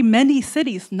we see many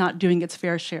cities not doing its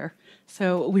fair share.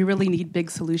 So we really need big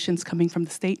solutions coming from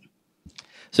the state.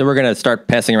 So we're going to start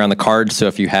passing around the cards. So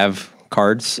if you have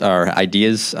cards or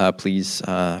ideas, please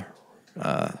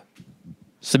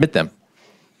submit them.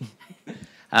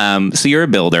 So you're a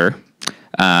builder.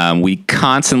 We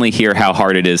constantly hear how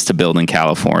hard it is to build in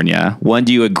California. One,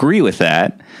 do you agree with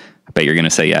that? I bet you're going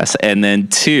to say yes. And then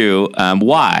two,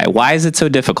 why? Why is it so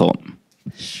difficult?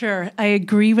 Sure, I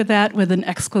agree with that with an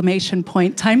exclamation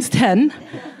point times 10.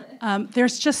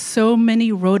 There's just so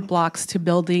many roadblocks to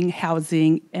building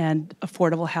housing and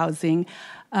affordable housing.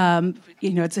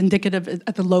 It's indicative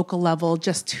at the local level,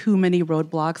 just too many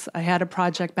roadblocks. I had a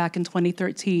project back in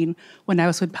 2013 when I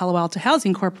was with Palo Alto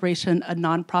Housing Corporation, a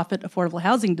nonprofit affordable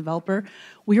housing developer.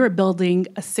 We were building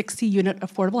a 60-unit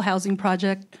affordable housing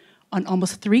project on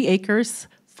almost 3 acres,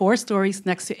 4 stories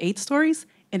next to 8 stories,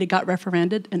 and it got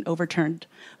referended and overturned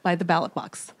by the ballot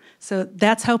box. So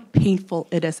that's how painful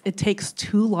it is. It takes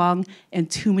too long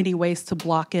and too many ways to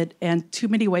block it and too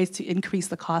many ways to increase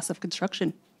the cost of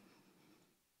construction.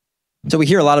 So we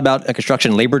hear a lot about a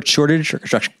construction labor shortage or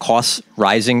construction costs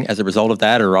rising as a result of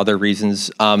that or other reasons.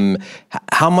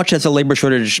 How much has a labor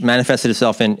shortage manifested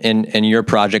itself in your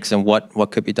projects, and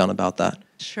what could be done about that?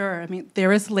 Sure. I mean,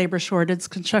 there is labor shortage.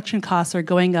 Construction costs are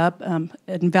going up.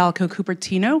 In Valco,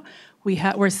 Cupertino,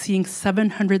 we're seeing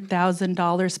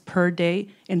 $700,000 per day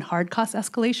in hard cost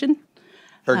escalation.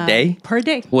 Per day? Per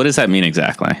day. What does that mean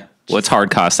exactly? What's hard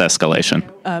cost escalation?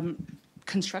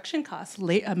 Construction costs,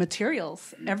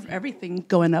 materials, everything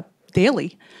going up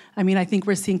daily. I mean, I think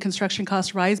we're seeing construction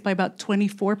costs rise by about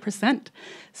 24%.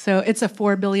 So it's a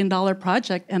 $4 billion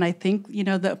project, and I think,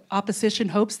 the opposition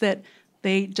hopes that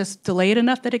they just delay it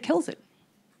enough that it kills it.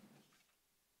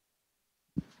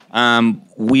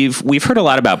 We've heard a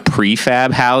lot about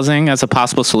prefab housing as a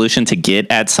possible solution to get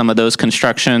at some of those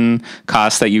construction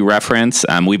costs that you reference.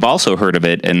 We've also heard of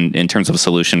it in terms of a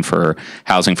solution for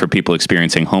housing for people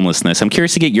experiencing homelessness. I'm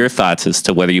curious to get your thoughts as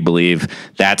to whether you believe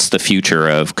that's the future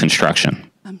of construction.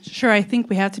 Sure, I think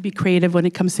we have to be creative when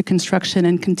it comes to construction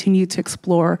and continue to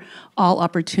explore all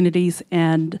opportunities,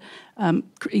 and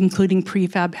including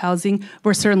prefab housing.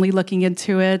 We're certainly looking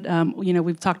into it.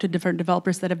 We've talked to different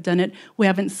developers that have done it. We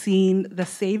haven't seen the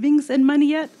savings in money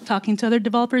yet, talking to other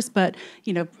developers, but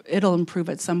it'll improve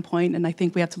at some point, and I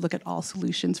think we have to look at all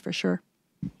solutions for sure.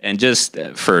 And just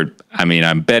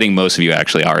I'm betting most of you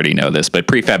actually already know this, but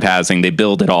prefab housing, they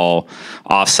build it all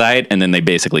offsite and then they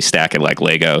basically stack it like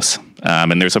Legos.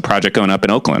 And there's a project going up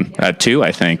in Oakland, too,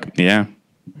 I think. Yeah.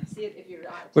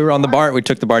 We were on the BART. We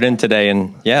took the BART in today,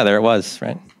 and yeah, there it was,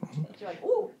 right? You're like,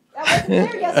 ooh, that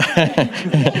wasn't there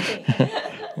yesterday.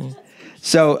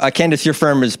 So, Candice, your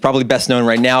firm is probably best known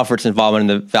right now for its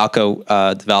involvement in the Valco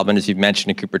development, as you've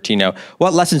mentioned, in Cupertino.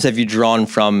 What lessons have you drawn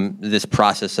from this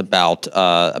process about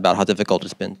how difficult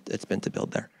it's been to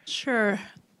build there? Sure.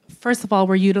 First of all,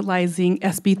 we're utilizing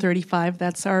SB 35.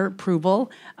 That's our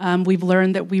approval. We've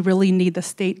learned that we really need the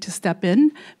state to step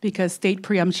in because state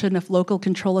preemption of local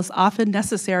control is often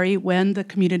necessary when the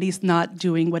community's not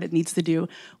doing what it needs to do.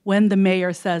 When the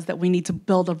mayor says that we need to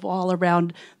build a wall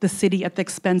around the city at the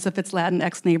expense of its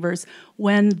Latinx neighbors,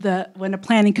 when a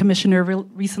planning commissioner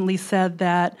recently said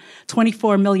that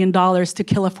 $24 million to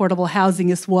kill affordable housing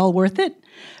is well worth it,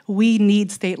 we need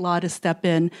state law to step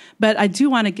in. But I do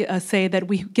want to say that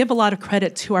we give a lot of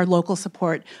credit to our local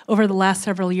support. Over the last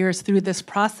several years through this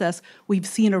process, we've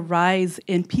seen a rise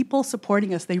in people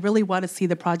supporting us. They really want to see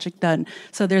the project done.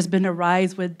 So there's been a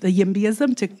rise with the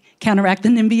YIMBYism to counteract the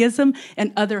NIMBYism,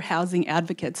 and other housing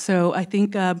advocates. So I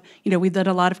think, we've done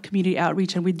a lot of community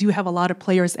outreach, and we do have a lot of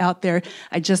players out there.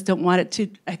 I just don't want it to,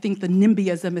 I think the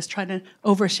NIMBYism is trying to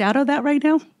overshadow that right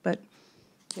now, but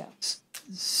yeah.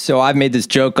 So I've made this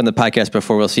joke on the podcast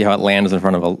before. We'll see how it lands in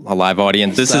front of a live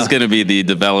audience. This is going to be the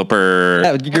developer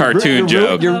cartoon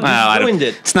joke. You ruined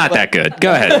it. It's not that good.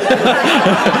 Go ahead.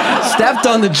 Stepped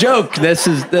on the joke. Go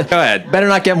ahead. Better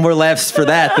not get more laughs for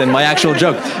that than my actual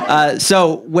joke.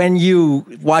 So when you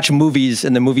watch movies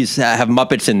and the movies have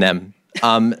Muppets in them,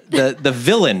 the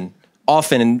villain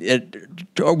often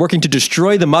working to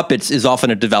destroy the Muppets is often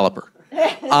a developer.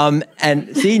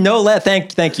 And see, no laugh.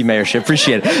 Thank you, Mayor Schiff.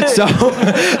 Appreciate it.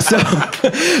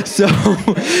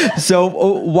 So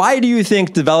why do you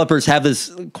think developers have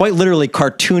this quite literally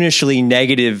cartoonishly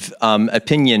negative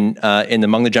opinion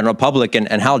among the general public,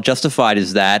 and how justified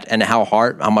is that, and how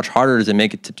much harder does it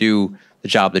make it to do the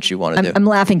job that you want to do? I'm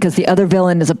laughing because the other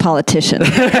villain is a politician.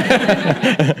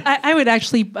 I would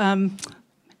actually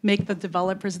make the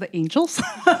developers the angels.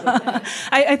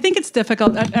 I think it's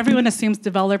difficult. Everyone assumes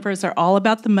developers are all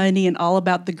about the money and all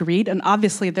about the greed, and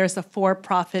obviously there's a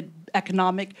for-profit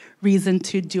economic reason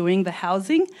to doing the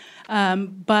housing.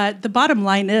 But the bottom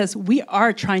line is we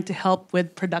are trying to help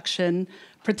with production,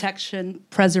 protection,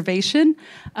 preservation.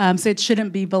 So it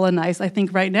shouldn't be villainized. I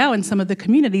think right now in some of the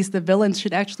communities, the villains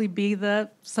should actually be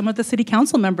some of the city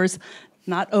council members.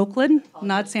 Not Oakland,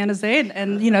 not San Jose,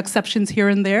 and exceptions here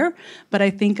and there, but I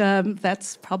think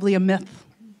that's probably a myth.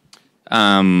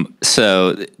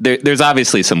 So there's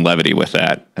obviously some levity with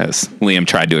that, as Liam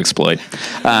tried to exploit.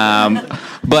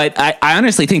 But I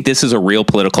honestly think this is a real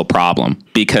political problem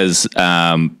because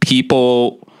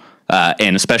people,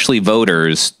 and especially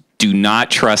voters, do not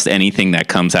trust anything that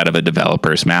comes out of a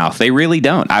developer's mouth. They really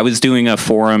don't. I was doing a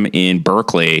forum in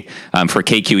Berkeley for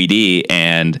KQED,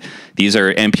 and these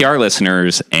are NPR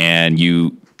listeners, and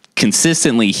you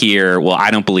consistently hear, well,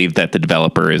 I don't believe that the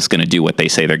developer is going to do what they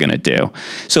say they're going to do.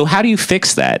 So how do you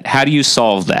fix that? How do you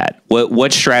solve that?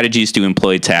 What strategies do you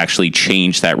employ to actually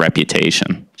change that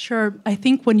reputation? Sure. I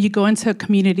think when you go into a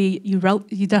community, you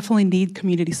definitely need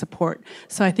community support.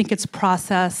 So I think it's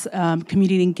process,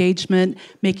 community engagement,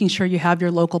 making sure you have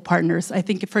your local partners. I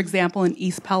think, for example, in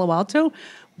East Palo Alto,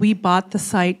 we bought the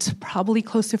site probably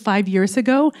close to 5 years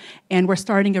ago, and we're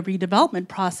starting a redevelopment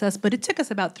process, but it took us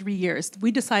about 3 years.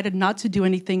 We decided not to do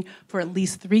anything for at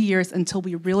least 3 years until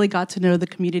we really got to know the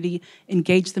community,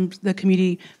 engage the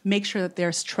community, make sure that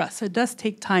there's trust. So it does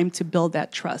take time to build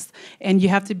that trust, and you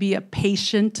have to be a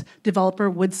patient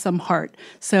developer with some heart.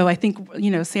 So I think,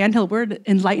 Sandhill, we're an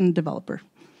enlightened developer.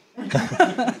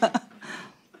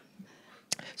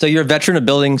 So you're a veteran of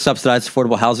building subsidized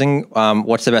affordable housing.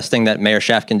 What's the best thing that Mayor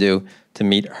Schaaf can do to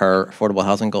meet her affordable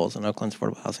housing goals and Oakland's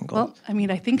affordable housing goals?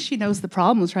 Well, I think she knows the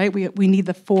problems, right? We need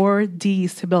the 4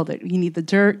 Ds to build it. We need the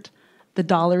dirt, the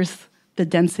dollars, the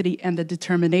density, and the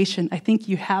determination. I think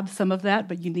you have some of that,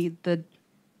 but you need the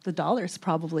dollars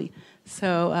probably.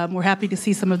 So we're happy to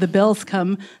see some of the bills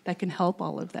come that can help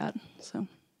all of that. So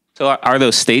are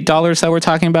those state dollars that we're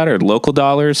talking about, or local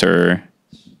dollars, or?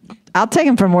 I'll take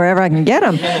them from wherever I can get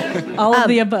them. All of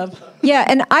the above. Yeah,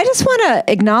 and I just want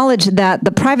to acknowledge that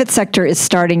the private sector is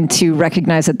starting to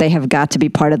recognize that they have got to be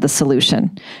part of the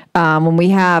solution. When we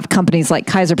have companies like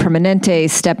Kaiser Permanente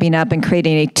stepping up and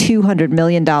creating a $200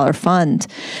 million fund,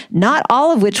 not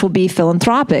all of which will be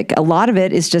philanthropic. A lot of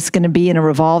it is just going to be in a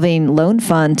revolving loan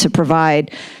fund to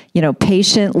provide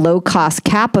patient, low-cost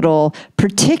capital,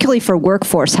 particularly for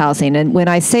workforce housing. And when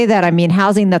I say that, I mean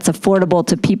housing that's affordable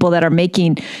to people that are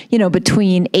making,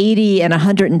 between 80 and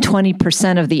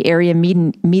 120% of the area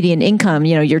median income.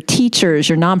 Your teachers,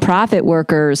 your nonprofit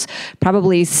workers,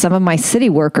 probably some of my city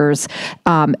workers.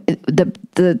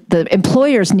 The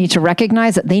employers need to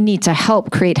recognize that they need to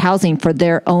help create housing for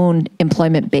their own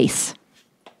employment base.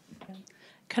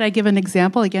 Could I give an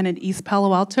example? Again, in East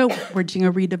Palo Alto, we're doing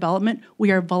a redevelopment.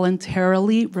 We are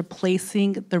voluntarily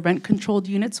replacing the rent-controlled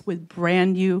units with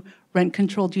brand-new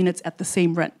rent-controlled units at the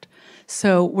same rent.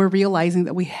 So we're realizing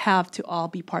that we have to all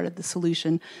be part of the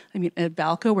solution. At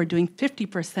Valco, we're doing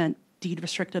 50%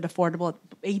 deed-restricted affordable,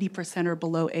 80% or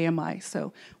below AMI.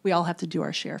 So we all have to do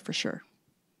our share for sure.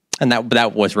 And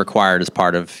that was required as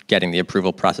part of getting the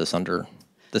approval process under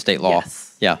the state law.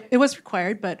 Yes. Yeah. It was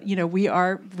required, but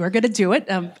we're going to do it.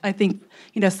 I think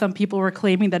some people were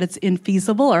claiming that it's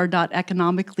infeasible or not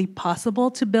economically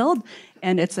possible to build,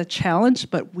 and it's a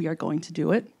challenge, but we are going to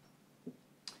do it.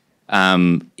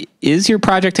 Is your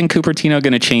project in Cupertino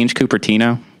going to change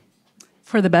Cupertino?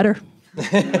 For the better.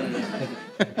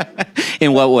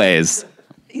 In what ways?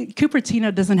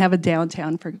 Cupertino doesn't have a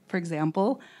downtown, for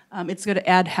example. It's going to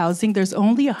add housing. There's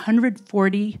only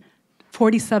 140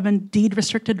 47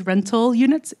 deed-restricted rental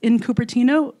units in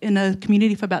Cupertino in a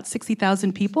community of about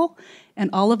 60,000 people, and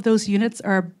all of those units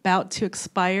are about to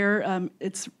expire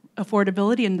its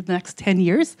affordability in the next 10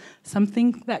 years,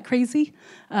 something that crazy,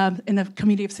 in a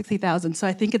community of 60,000. So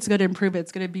I think it's going to improve it.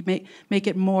 It's going to make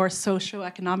it more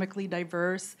socioeconomically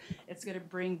diverse. It's going to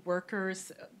bring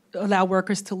workers, allow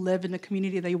workers to live in the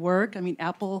community they work. I mean,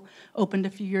 Apple opened a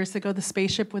few years ago the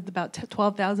spaceship with about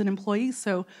 12,000 employees,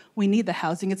 so we need the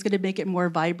housing. It's going to make it more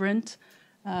vibrant.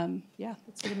 Yeah,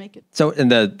 it's going to make it. So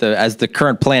in as the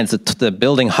current plans, the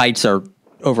building heights are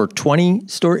over 20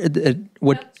 story.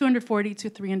 What? 240 to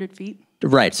 300 feet.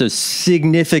 Right, so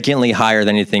significantly higher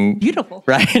than anything. Beautiful.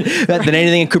 Right, than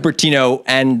anything in Cupertino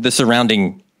and the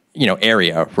surrounding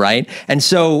area, right? And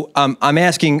so I'm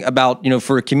asking about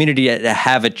for a community to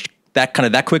have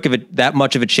that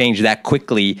much of a change that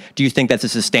quickly. Do you think that's a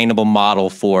sustainable model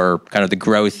for kind of the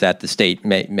growth that the state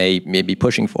may be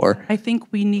pushing for? I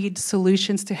think we need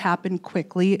solutions to happen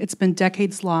quickly. It's been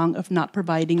decades long of not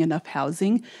providing enough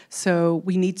housing, so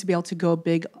we need to be able to go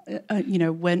big.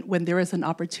 When there is an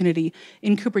opportunity.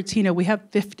 In Cupertino, we have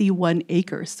 51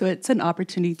 acres, so it's an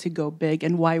opportunity to go big.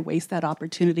 And why waste that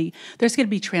opportunity? There's going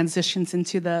to be transitions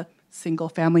into the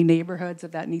single-family neighborhoods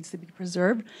if that needs to be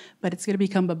preserved, but it's going to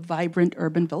become a vibrant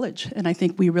urban village. And I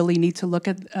think we really need to look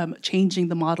at changing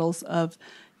the models of,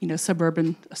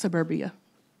 suburbia.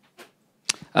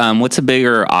 What's a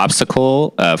bigger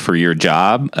obstacle for your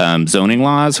job, zoning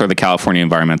laws or the California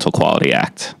Environmental Quality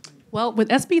Act? Well, with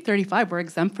SB 35, we're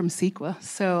exempt from CEQA,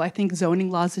 so I think zoning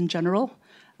laws in general,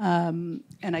 and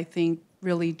I think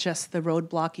really just the road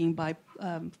blocking by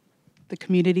the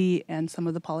community and some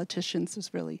of the politicians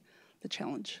is really the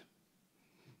challenge.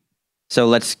 So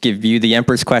let's give you the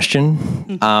Empress question.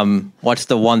 What's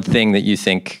the one thing that you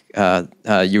think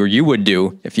you would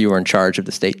do if you were in charge of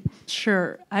the state?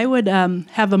 Sure. I would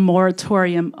have a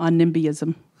moratorium on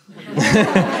NIMBYism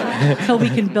until we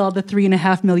can build the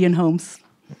 3.5 million homes.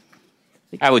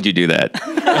 How would you do that?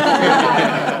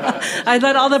 I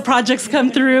let all the projects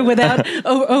come through without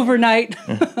overnight,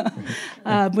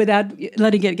 without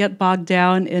letting it get bogged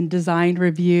down in design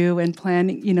review and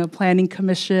planning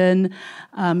commission,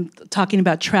 talking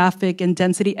about traffic and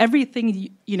density. Everything,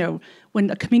 when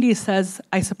a community says,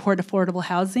 I support affordable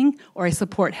housing or I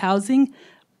support housing,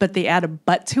 but they add a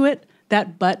but to it,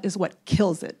 that but is what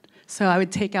kills it. So I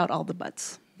would take out all the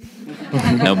buts.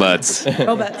 No buts.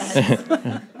 No buts.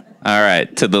 All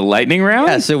right, to the lightning round?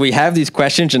 Yeah, so we have these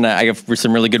questions, and I have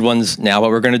some really good ones now, but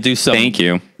we're going to do some... Thank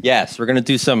you. Yes, we're going to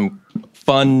do some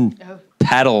fun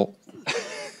paddle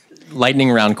lightning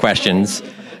round questions.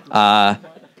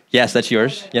 Yes, that's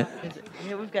yours. Yeah.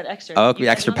 Yeah, we've got extra. Oh,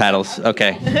 extra paddles.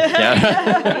 Okay.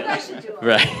 Yeah.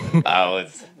 Right. Oh,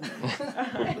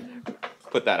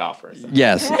 put that off for a second.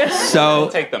 Yes. So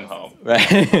Take them home.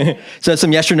 Right. So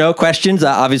some yes or no questions.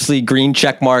 Obviously, green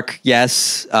check mark,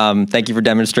 yes. Thank you for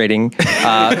demonstrating.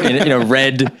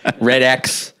 Red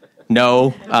X,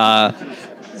 no.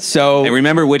 So and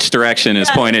remember which direction is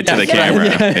pointed to the camera.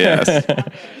 Yes.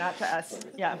 Not to us.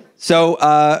 Yeah. So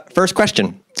first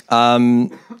question. The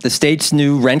state's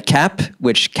new rent cap,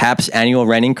 which caps annual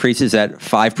rent increases at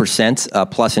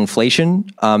 5% plus inflation,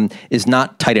 is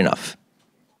not tight enough.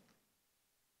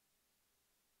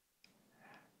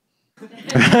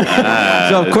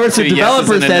 So of course the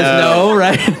developer says no,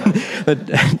 right? But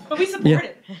we support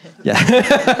it. Yeah.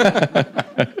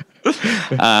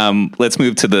 Let's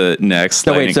move to the next.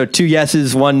 So wait, so 2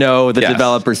 yeses, 1 no. The Yes.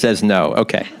 developer says no.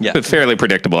 Okay. Yeah. A fairly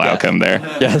predictable outcome there.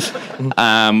 Yes.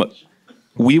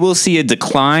 We will see a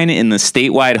decline in the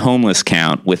statewide homeless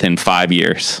count within 5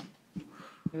 years.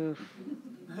 Oof.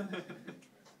 I'm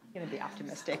going to be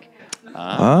optimistic.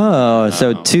 Oh,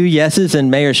 so 2 yeses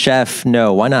and Mayor Schaaf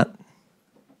no. Why not?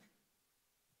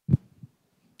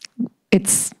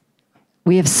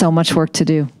 We have so much work to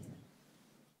do.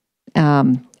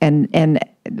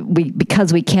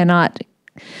 Because we cannot,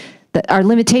 our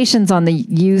limitations on the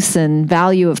use and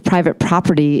value of private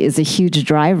property is a huge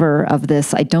driver of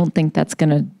this. I don't think that's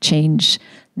going to change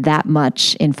that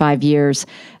much in 5 years.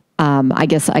 I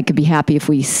guess I could be happy if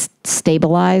we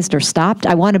stabilized or stopped.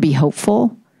 I want to be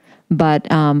hopeful, but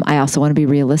I also want to be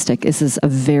realistic. This is a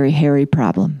very hairy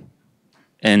problem.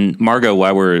 And Margot,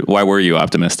 why were you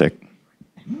optimistic?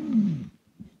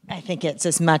 I think it's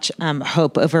as much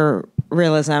hope over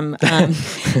realism,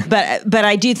 but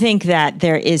I do think that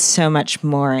there is so much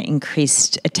more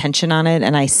increased attention on it,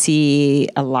 and I see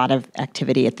a lot of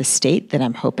activity at the state that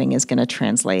I'm hoping is going to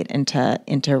translate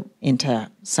into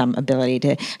some ability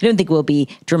to. I don't think we'll be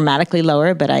dramatically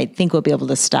lower, but I think we'll be able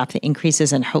to stop the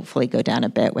increases and hopefully go down a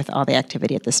bit with all the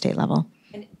activity at the state level.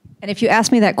 And if you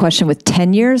ask me that question with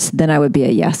 10 years, then I would be a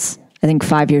yes. I think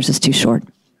 5 years is too short.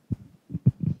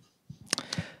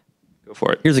 Go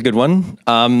for it. Here's a good one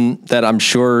that I'm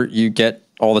sure you get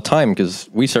all the time, because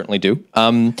we certainly do.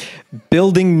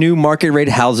 Building new market rate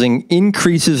housing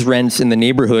increases rents in the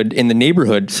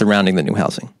neighborhood surrounding the new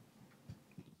housing.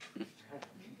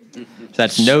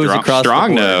 That's no's across the board.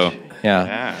 Strong no.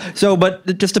 Yeah. So,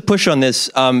 but just to push on this,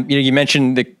 you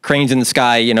mentioned the Cranes in the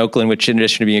Sky in Oakland, which in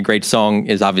addition to being a great song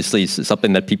is obviously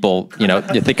something that people,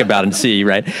 you think about and see,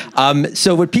 right?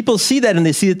 So when people see that and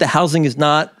they see that the housing is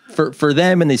not for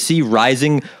them, and they see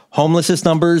rising homelessness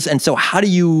numbers, and so how do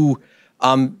you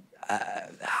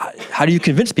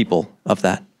convince people of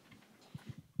that?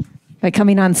 By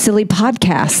coming on silly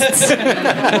podcasts.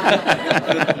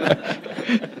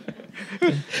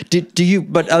 Do you,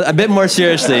 but a bit more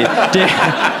seriously,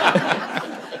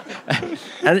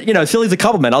 and silly's a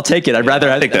compliment. I'll take it. I'd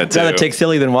rather take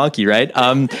silly than wonky, right?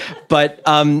 But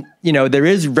there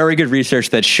is very good research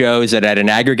that shows that at an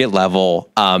aggregate level,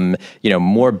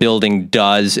 more building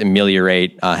does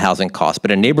ameliorate housing costs. But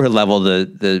at a neighborhood level,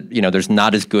 there's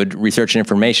not as good research and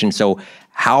information. So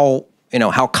how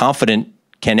confident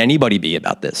can anybody be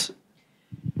about this?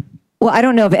 Well, I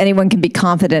don't know if anyone can be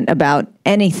confident about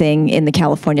anything in the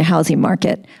California housing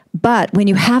market, but when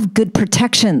you have good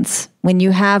protections, when you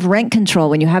have rent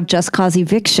control, when you have just cause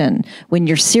eviction, when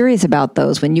you're serious about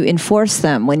those, when you enforce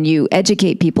them, when you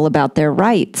educate people about their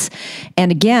rights,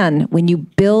 and again, when you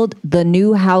build the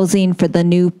new housing for the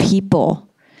new people,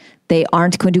 they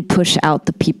aren't going to push out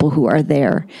the people who are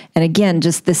there. And again,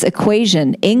 just this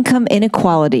equation, income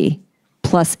inequality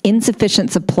plus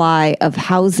insufficient supply of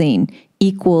housing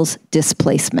equals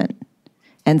displacement.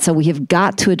 And so we have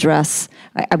got to address,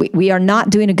 we are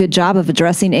not doing a good job of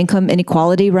addressing income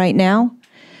inequality right now.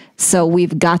 So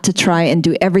we've got to try and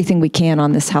do everything we can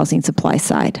on this housing supply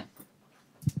side.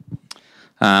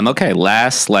 Okay,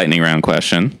 last lightning round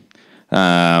question.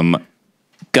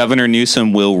 Governor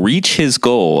Newsom will reach his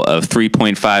goal of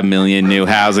 3.5 million new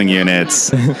housing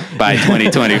units by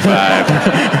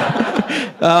 2025.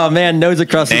 Oh man, nose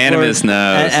across the board. Unanimous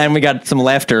nose. And we got some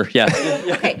laughter. Yeah.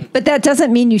 Okay, but that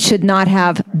doesn't mean you should not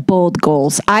have bold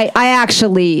goals. I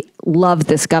actually love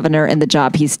this governor and the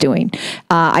job he's doing.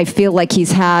 I feel like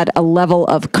he's had a level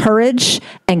of courage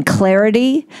and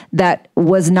clarity that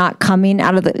was not coming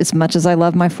out of as much as I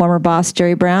love my former boss,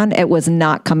 Jerry Brown, it was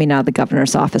not coming out of the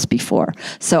governor's office before.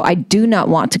 So I do not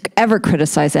want to ever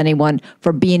criticize anyone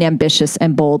for being ambitious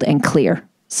and bold and clear.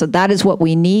 So that is what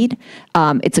we need.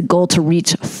 It's a goal to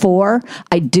reach for.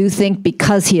 I do think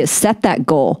because he has set that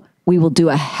goal, we will do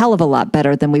a hell of a lot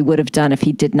better than we would have done if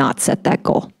he did not set that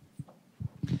goal.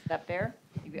 Is that fair?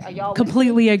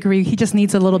 Completely agree. He just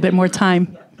needs a little bit more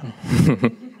time.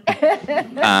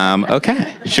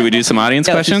 Okay. Should we do some audience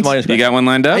questions? You got one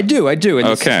lined up? I do. And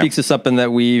this speaks to something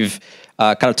that we've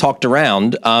kind of talked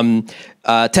around.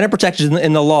 Tenant protections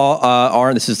in the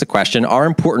law this is the question, are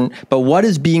important, but what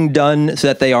is being done so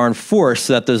that they are enforced,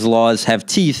 so that those laws have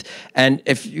teeth? And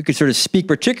if you could sort of speak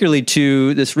particularly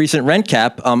to this recent rent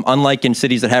cap, unlike in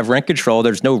cities that have rent control,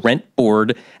 there's no rent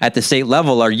board at the state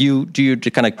level. To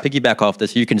kind of piggyback off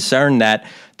this, are you concerned that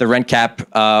the rent cap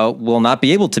will not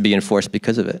be able to be enforced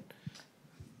because of it?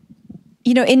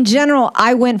 In general,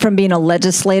 I went from being a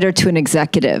legislator to an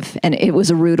executive, and it was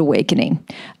a rude awakening.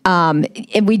 And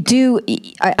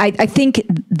I think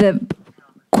the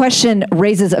question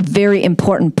raises a very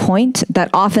important point that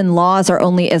often laws are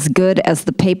only as good as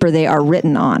the paper they are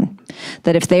written on.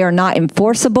 That if they are not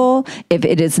enforceable, if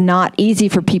it is not easy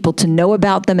for people to know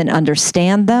about them and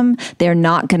understand them, they're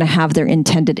not going to have their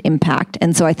intended impact.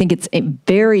 And so I think it's a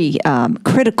very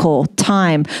critical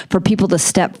time for people to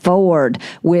step forward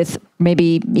with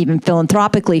maybe even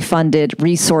philanthropically funded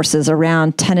resources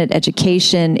around tenant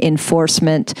education,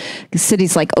 enforcement.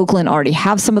 Cities like Oakland already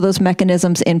have some of those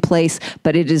mechanisms in place,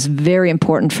 but it is very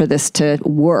important for this to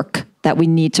work that we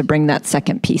need to bring that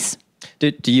second piece.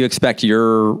 Do you expect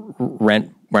your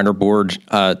renter board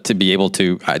to be able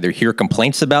to either hear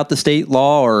complaints about the state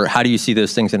law, or how do you see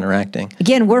those things interacting?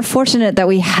 Again, we're fortunate that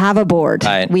we have a board.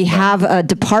 We have a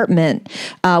department.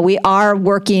 We are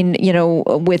working,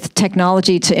 with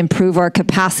technology to improve our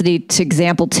capacity to,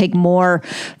 example, take more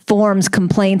forms,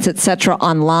 complaints, et cetera,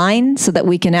 online so that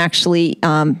we can actually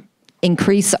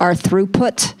increase our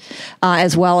throughput,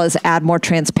 as well as add more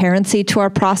transparency to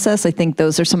our process. I think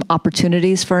those are some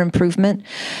opportunities for improvement.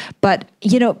 But,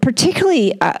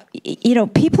 particularly,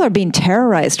 people are being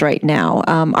terrorized right now.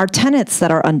 Our tenants that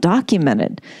are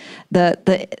undocumented, the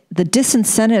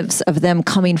disincentives of them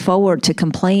coming forward to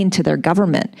complain to their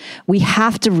government, we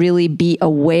have to really be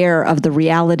aware of the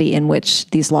reality in which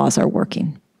these laws are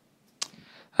working.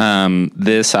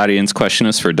 This audience question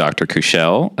is for Dr.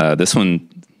 Kushel. This one,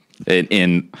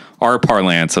 in our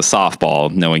parlance, a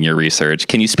softball, knowing your research.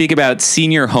 Can you speak about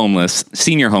senior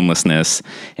homelessness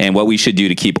and what we should do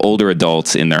to keep older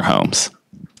adults in their homes?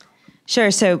 Sure.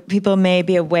 So people may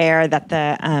be aware that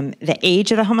the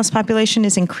age of the homeless population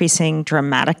is increasing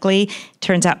dramatically.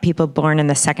 Turns out people born in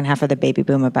the second half of the baby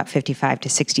boom, about 55 to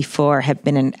 64, have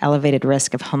been in elevated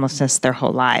risk of homelessness their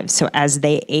whole lives. So as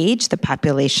they age, the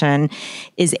population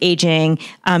is aging.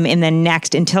 In the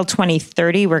next, until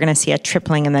 2030, we're going to see a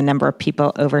tripling in the number of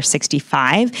people over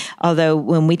 65. Although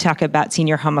when we talk about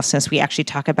senior homelessness, we actually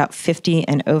talk about 50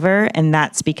 and over. And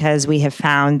that's because we have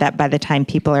found that by the time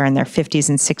people are in their 50s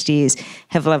and 60s,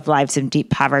 have lived lives of deep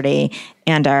poverty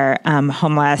and are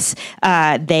homeless,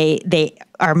 they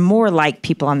are more like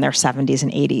people in their 70s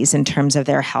and 80s in terms of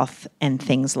their health and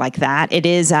things like that. It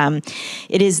is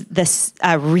this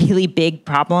really big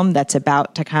problem that's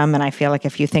about to come, and I feel like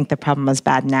if you think the problem is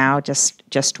bad now,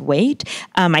 just wait.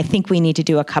 I think we need to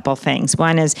do a couple things.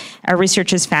 One is our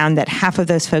research has found that half of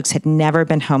those folks had never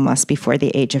been homeless before the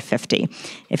age of 50.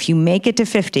 If you make it to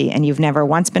 50 and you've never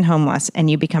once been homeless and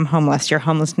you become homeless, your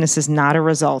homelessness is not a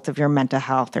result of your mental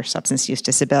health or substance use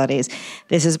disabilities.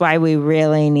 This is why we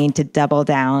really need to double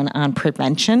down on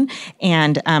prevention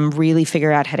and really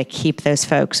figure out how to keep those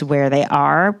folks where they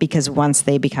are, because once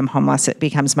they become homeless, it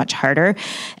becomes much harder.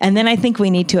 And then I think we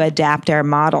need to adapt our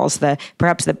models.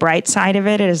 Perhaps the bright side of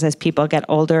it is as people get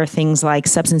older, things like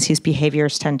substance use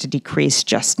behaviors tend to decrease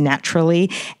just naturally.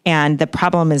 And the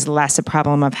problem is less a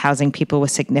problem of housing people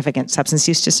with significant substance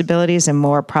use disabilities and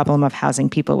more a problem of housing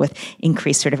people with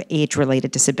increased sort of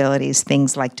age-related disabilities,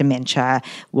 things like dementia,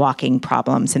 walking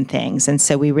problems and things. And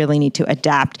so we really need to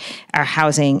adapt our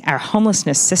housing, our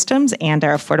homelessness systems and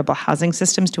our affordable housing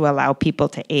systems to allow people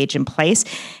to age in place.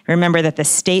 Remember that the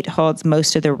state holds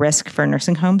most of the risk for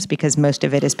nursing homes because most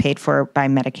of it is paid for by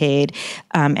Medicaid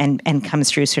and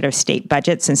comes through sort of state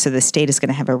budgets. And so the state is going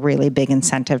to have a really big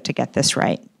incentive to get this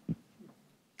right.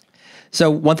 So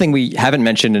one thing we haven't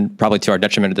mentioned, and probably to our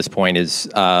detriment at this point, is,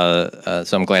 so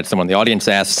I'm glad someone in the audience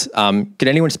asked, could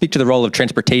anyone speak to the role of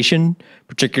transportation,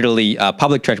 particularly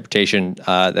public transportation,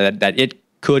 that it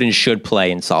could and should play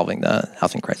in solving the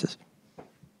housing crisis?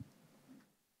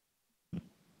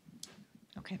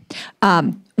 Okay.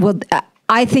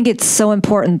 I think it's so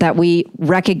important that we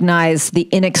recognize the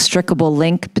inextricable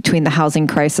link between the housing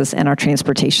crisis and our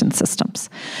transportation systems.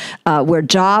 Where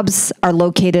jobs are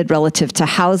located relative to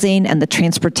housing and the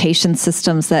transportation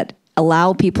systems that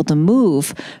allow people to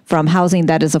move from housing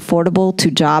that is affordable to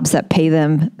jobs that pay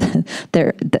them,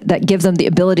 that gives them the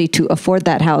ability to afford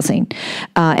that housing.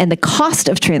 And the cost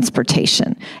of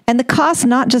transportation, and the cost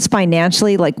not just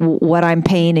financially, like what I'm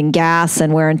paying in gas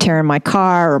and wear and tear in my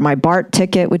car or my BART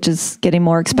ticket, which is getting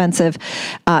more expensive,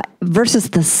 versus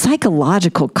the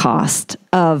psychological cost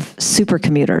of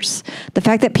supercommuters. The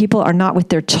fact that people are not with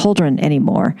their children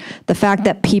anymore. The fact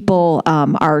that people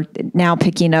are now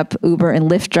picking up Uber and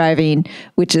Lyft driving,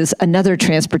 which is another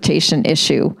transportation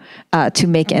issue to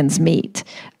make ends meet.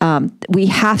 We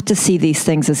have to see these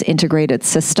things as integrated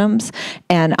systems.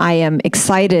 And I am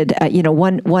excited,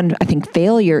 one I think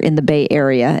failure in the Bay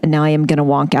Area, and now I am going to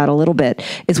wonk out a little bit,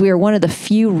 is we are one of the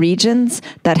few regions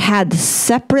that had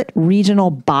separate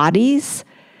regional bodies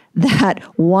that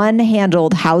one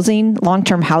handled housing,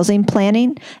 long-term housing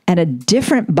planning, and a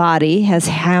different body has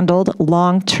handled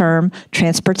long-term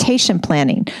transportation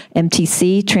planning,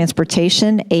 MTC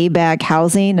transportation, ABAG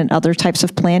housing, and other types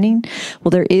of planning. Well,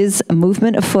 there is a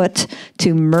movement afoot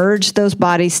to merge those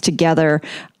bodies together.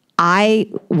 I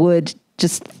would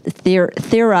just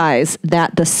theorize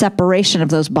that the separation of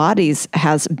those bodies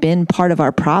has been part of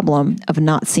our problem of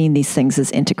not seeing these things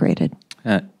as integrated.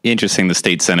 Interesting. The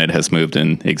state Senate has moved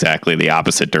in exactly the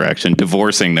opposite direction,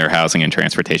 divorcing their housing and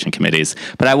transportation committees.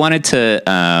 But I wanted to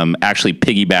actually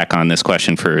piggyback on this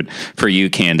question for you,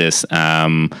 Candice.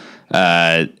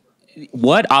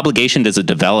 What obligation does a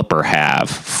developer have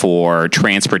for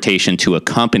transportation to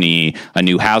accompany a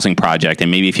new housing project?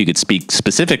 And maybe if you could speak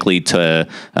specifically to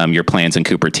your plans in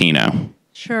Cupertino.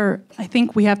 Sure. I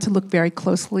think we have to look very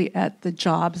closely at the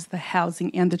jobs, the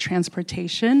housing, and the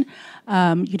transportation.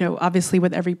 Obviously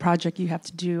with every project you have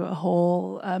to do a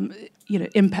whole,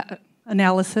 impact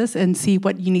analysis and see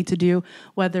what you need to do,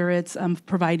 whether it's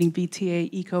providing VTA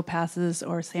eco passes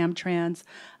or SamTrans,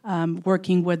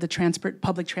 working with the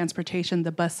public transportation,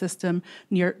 the bus system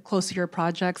close to your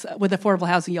projects. With affordable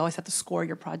housing, you always have to score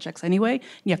your projects anyway.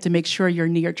 You have to make sure you're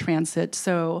near transit.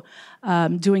 So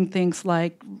doing things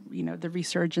like, the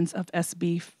resurgence of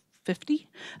SB 50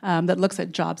 that looks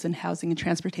at jobs and housing and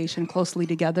transportation closely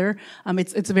together.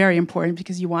 It's very important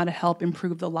because you want to help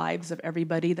improve the lives of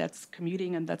everybody that's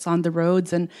commuting and that's on the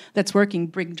roads and that's working.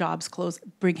 Bring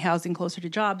housing closer to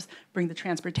jobs, bring the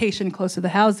transportation closer to the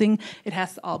housing. It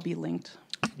has to all be linked.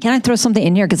 Can I throw something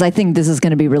in here? Because I think this is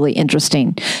going to be really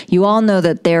interesting. You all know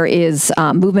that there is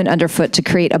movement underfoot to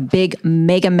create a big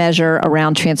mega measure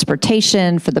around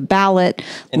transportation for the ballot.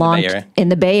 In the Bay Area. In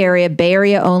the Bay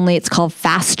Area only. It's called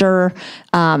FASTER.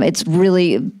 It's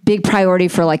really big priority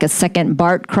for like a second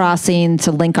BART crossing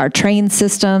to link our train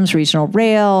systems, regional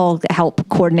rail, help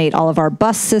coordinate all of our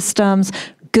bus systems.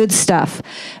 Good stuff.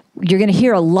 You're going to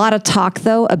hear a lot of talk,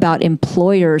 though, about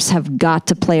employers have got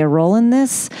to play a role in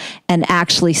this and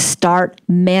actually start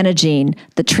managing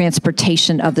the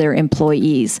transportation of their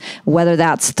employees, whether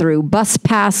that's through bus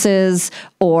passes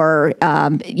or,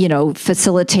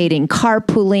 facilitating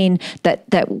carpooling,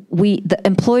 the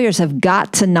employers have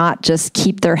got to not just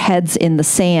keep their heads in the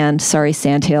sand, sorry,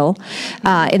 Sandhill,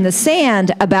 in the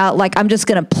sand about like, I'm just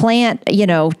going to plant,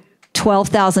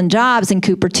 12,000 jobs in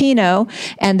Cupertino,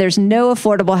 and there's no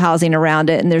affordable housing around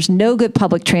it, and there's no good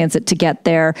public transit to get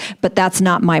there, but that's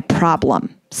not my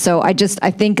problem. So I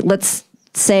think let's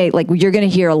say, like, you're going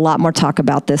to hear a lot more talk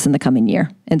about this in the coming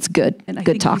year. It's good. And I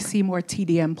good think talk. we see more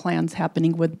TDM plans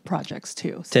happening with projects,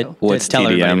 too. So what's tell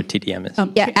everybody what TDM is.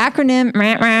 Acronym.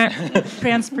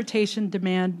 Transportation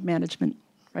Demand Management,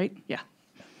 right? Yeah.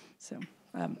 So,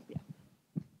 yeah.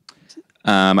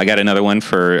 I got another one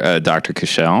for Dr.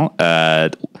 Kushel.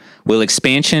 Will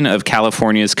expansion of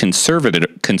California's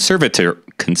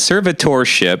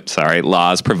conservatorship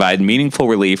laws provide meaningful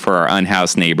relief for our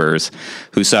unhoused neighbors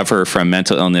who suffer from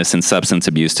mental illness and substance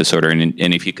abuse disorder? And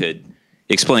if you could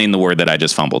explain the word that I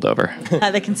just fumbled over.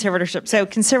 The conservatorship. So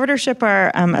conservatorship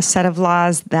are a set of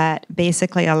laws that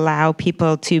basically allow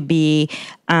people to be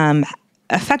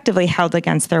effectively held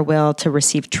against their will to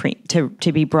receive to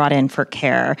be brought in for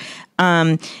care.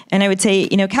 And I would say,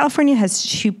 California has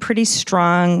two pretty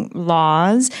strong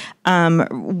laws.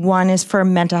 One is for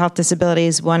mental health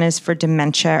disabilities. One is for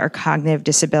dementia or cognitive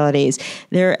disabilities.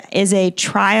 There is a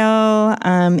trial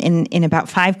in about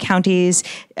 5 counties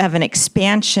of an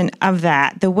expansion of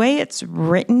that. The way it's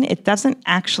written, it doesn't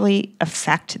actually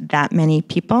affect that many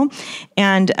people.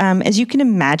 And as you can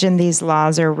imagine, these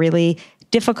laws are really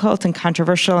difficult and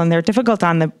controversial, and they're difficult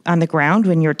on the ground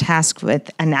when you're tasked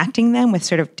with enacting them, with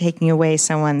sort of taking away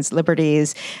someone's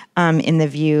liberties in the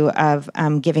view of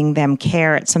giving them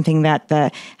care. It's something that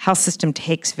the health system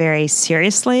takes very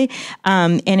seriously,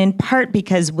 and in part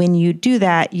because when you do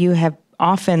that, you have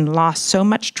often lost so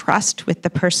much trust with the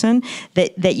person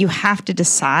that you have to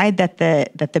decide that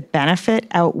the benefit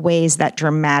outweighs that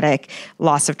dramatic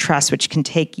loss of trust, which can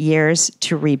take years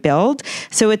to rebuild.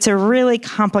 So it's a really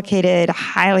complicated,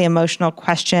 highly emotional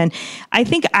question. I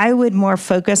think I would more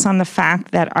focus on the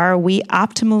fact that are we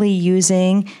optimally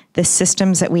using the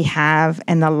systems that we have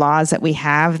and the laws that we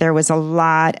have? There was a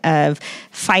lot of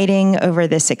fighting over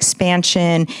this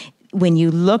expansion. When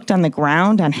you looked on the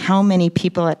ground on how many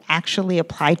people it actually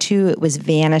applied to, it was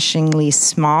vanishingly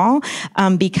small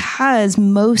because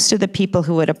most of the people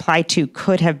who it applied to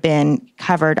could have been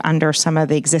covered under some of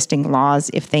the existing laws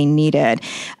if they needed.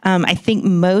 I think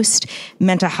most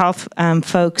mental health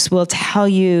folks will tell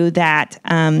you that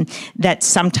that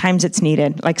sometimes it's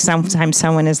needed. Like sometimes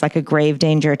someone is like a grave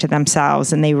danger to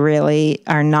themselves and they really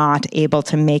are not able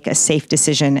to make a safe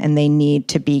decision and they need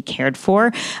to be cared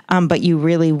for. But you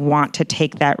really want to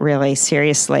take that really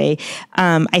seriously.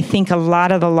 I think a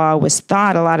lot of the law was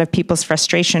a lot of people's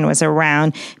frustration was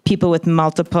around people with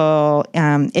multiple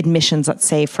admissions, let's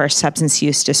say, for substance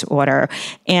use disorder.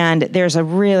 And there's a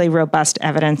really robust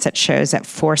evidence that shows that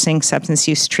forcing substance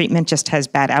use treatment just has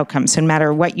bad outcomes. So no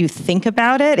matter what you think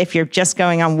about it, if you're just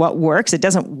going on what works, it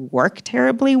doesn't work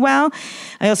terribly well.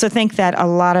 I also think that a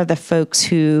lot of the folks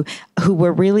who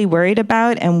we're really worried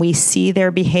about and we see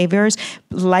their behaviors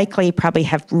likely probably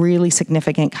have really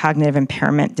significant cognitive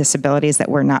impairment disabilities that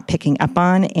we're not picking up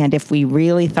on. And if we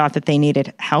really thought that they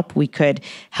needed help, we could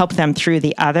help them through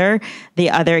the other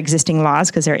existing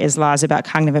laws, because there is laws about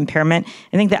cognitive impairment.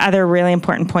 I think the other really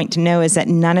important point to know is that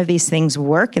none of these things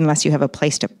work unless you have a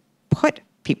place to put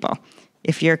people.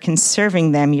 If you're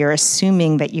conserving them, you're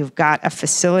assuming that you've got a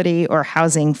facility or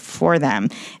housing for them.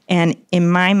 And in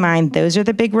my mind, those are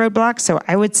the big roadblocks. So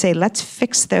I would say let's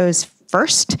fix those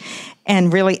first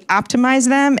and really optimize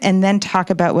them and then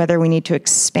talk about whether we need to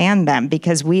expand them,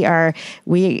 because we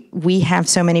have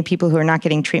so many people who are not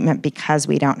getting treatment because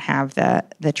we don't have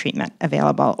the treatment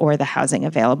available or the housing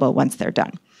available once they're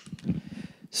done.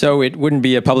 So it wouldn't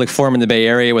be a public forum in the Bay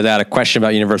Area without a question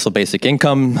about universal basic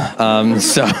income.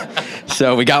 So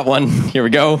So we got one. Here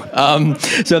we go.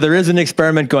 So there is an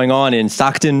experiment going on in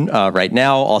Stockton right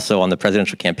now, also on the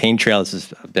presidential campaign trail. This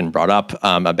has been brought up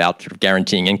about sort of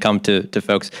guaranteeing income to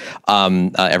folks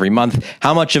every month.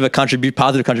 How much of a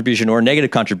positive contribution or negative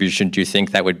contribution do you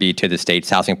think that would be to the state's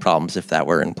housing problems if that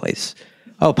were in place?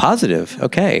 Oh, positive.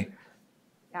 Okay.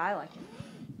 Yeah, I like it.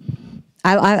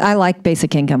 I like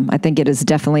basic income. I think it is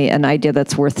definitely an idea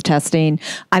that's worth testing.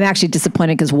 I'm actually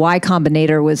disappointed because Y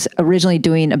Combinator was originally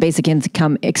doing a basic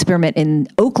income experiment in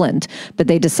Oakland, but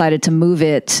they decided to move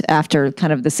it after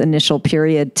kind of this initial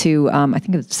period to, I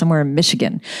think it was somewhere in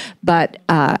Michigan. But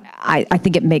I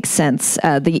think it makes sense.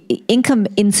 The income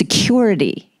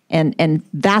insecurity and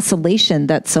vacillation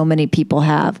that so many people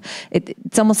have.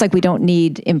 It's almost like we don't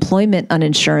need employment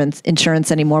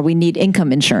insurance anymore. We need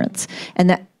income insurance.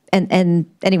 And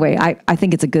anyway, I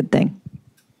think it's a good thing.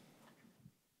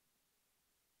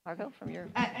 Margot, from your...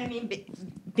 I mean,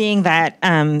 being that,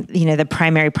 the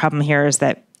primary problem here is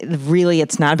that really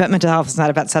it's not about mental health, it's not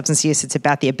about substance use, it's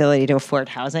about the ability to afford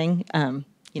housing. I'm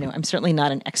certainly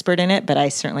not an expert in it, but I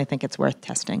certainly think it's worth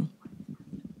testing.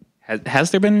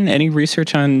 Has there been any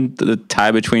research on the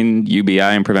tie between UBI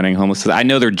and preventing homelessness? I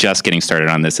know they're just getting started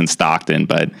on this in Stockton,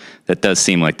 but that does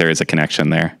seem like there is a connection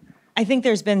there. I think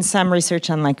there's been some research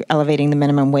on like elevating the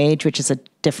minimum wage, which is a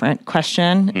different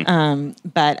question,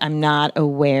 but I'm not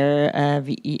aware of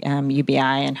UBI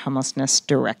and homelessness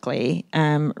directly.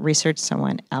 Research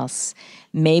someone else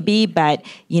maybe, but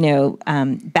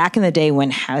back in the day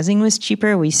when housing was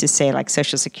cheaper, we used to say like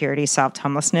Social Security solved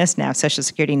homelessness. Now Social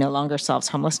Security no longer solves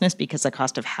homelessness because the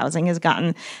cost of housing has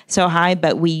gotten so high.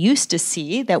 But we used to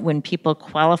see that when people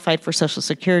qualified for Social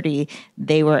Security,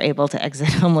 they were able to exit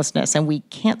homelessness, and we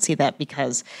can't see that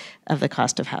because of the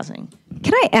cost of housing.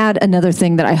 Can I add another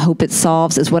thing that I hope it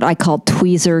solves is what I call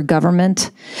tweezer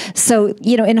government. So,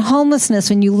 in homelessness,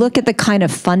 when you look at the kind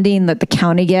of funding that the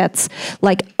county gets,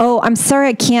 like, oh, I'm sorry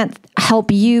I can't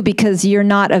help you because you're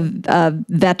not a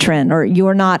veteran, or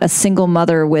you're not a single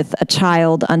mother with a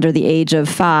child under the age of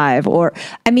 5. Or,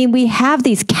 we have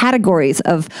these categories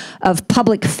of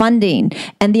public funding,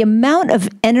 and the amount of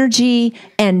energy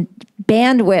and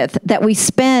bandwidth that we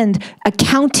spend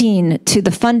accounting to the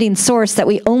funding source that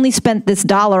we only spent this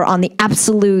dollar on the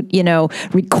absolute,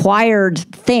 required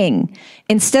thing,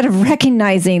 instead of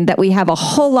recognizing that we have a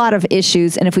whole lot of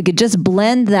issues. And if we could just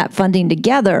blend that funding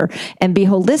together and be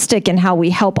holistic in how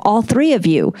we help all three of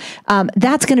you,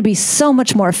 that's going to be so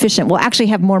much more efficient. We'll actually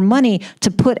have more money to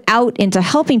put out into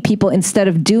helping people instead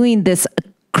of doing this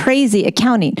crazy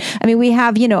accounting. We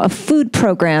have, a food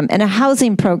program and a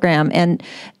housing program, and,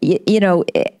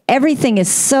 everything is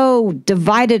so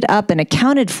divided up and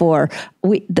accounted for.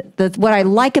 What I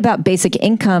like about basic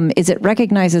income is it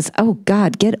recognizes, oh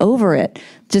God, get over it.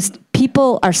 Just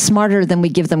people are smarter than we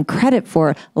give them credit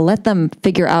for. Let them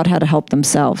figure out how to help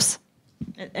themselves.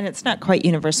 And it's not quite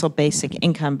universal basic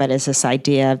income, but it's this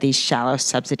idea of these shallow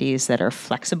subsidies that are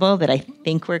flexible that I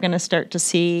think we're going to start to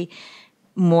see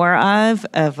more of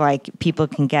like people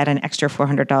can get an extra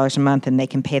 $400 a month and they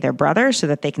can pay their brother so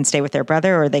that they can stay with their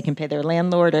brother, or they can pay their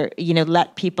landlord, or,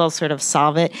 let people sort of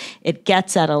solve it. It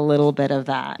gets at a little bit of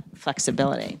that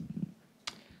flexibility.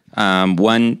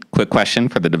 One quick question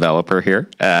for the developer here.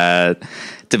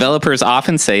 Developers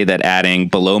often say that adding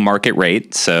below market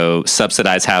rate, so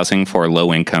subsidized housing for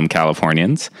low-income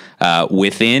Californians,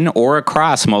 within or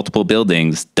across multiple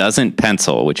buildings doesn't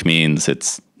pencil, which means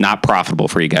it's not profitable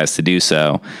for you guys to do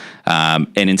so,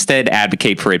 and instead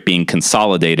advocate for it being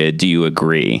consolidated. Do you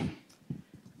agree?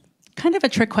 Kind of a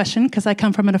trick question, because I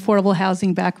come from an affordable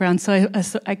housing background, so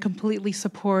I completely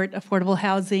support affordable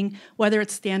housing, whether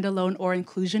it's standalone or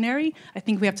inclusionary. I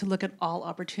think we have to look at all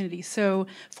opportunities. So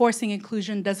forcing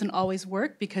inclusion doesn't always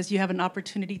work because you have an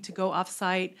opportunity to go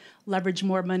off-site, leverage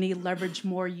more money, leverage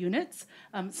more units.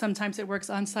 Sometimes it works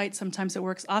on-site, sometimes it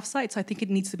works off-site, so I think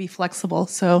it needs to be flexible.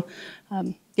 So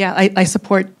I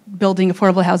support building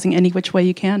affordable housing any which way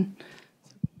you can.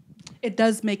 It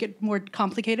does make it more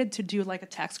complicated to do like a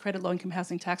tax credit, low-income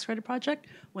housing tax credit project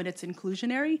when it's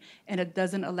inclusionary, and it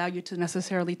doesn't allow you to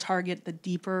necessarily target the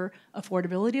deeper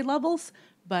affordability levels,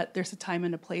 but there's a time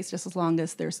and a place just as long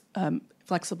as there's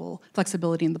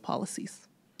flexibility in the policies.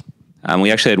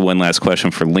 We actually had one last question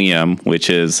for Liam,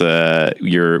 which is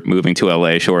you're moving to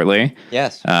LA shortly.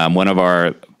 Yes. One of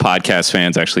our podcast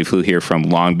fans actually flew here from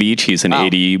Long Beach. He's an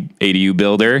ADU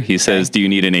builder. He says, do you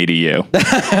need an ADU?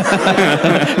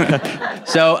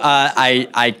 So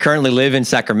I currently live in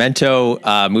Sacramento,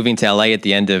 moving to LA at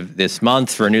the end of this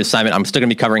month for a new assignment. I'm still going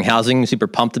to be covering housing, super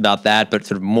pumped about that, but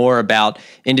sort of more about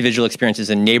individual experiences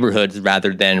in neighborhoods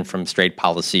rather than from straight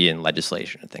policy and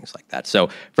legislation and things like that. So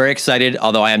very excited,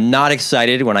 although I am not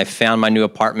excited when I found my new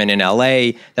apartment in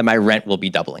LA that my rent will be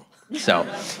doubling. So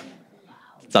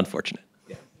it's unfortunate.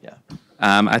 Yeah.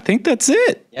 I think that's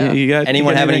it. Yeah.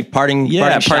 Anyone have any parting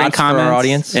shots comments for our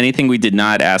audience? Anything we did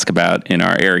not ask about in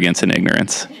our arrogance and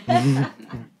ignorance? Thank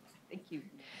you.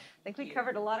 I think we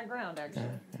covered a lot of ground, actually.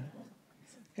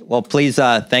 Well, please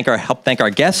thank our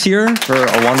guests here for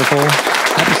a wonderful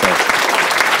episode.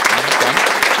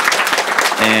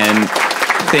 And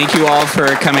thank you all for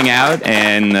coming out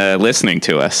and listening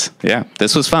to us. Yeah,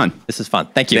 this was fun. This is fun.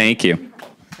 Thank you. Thank you.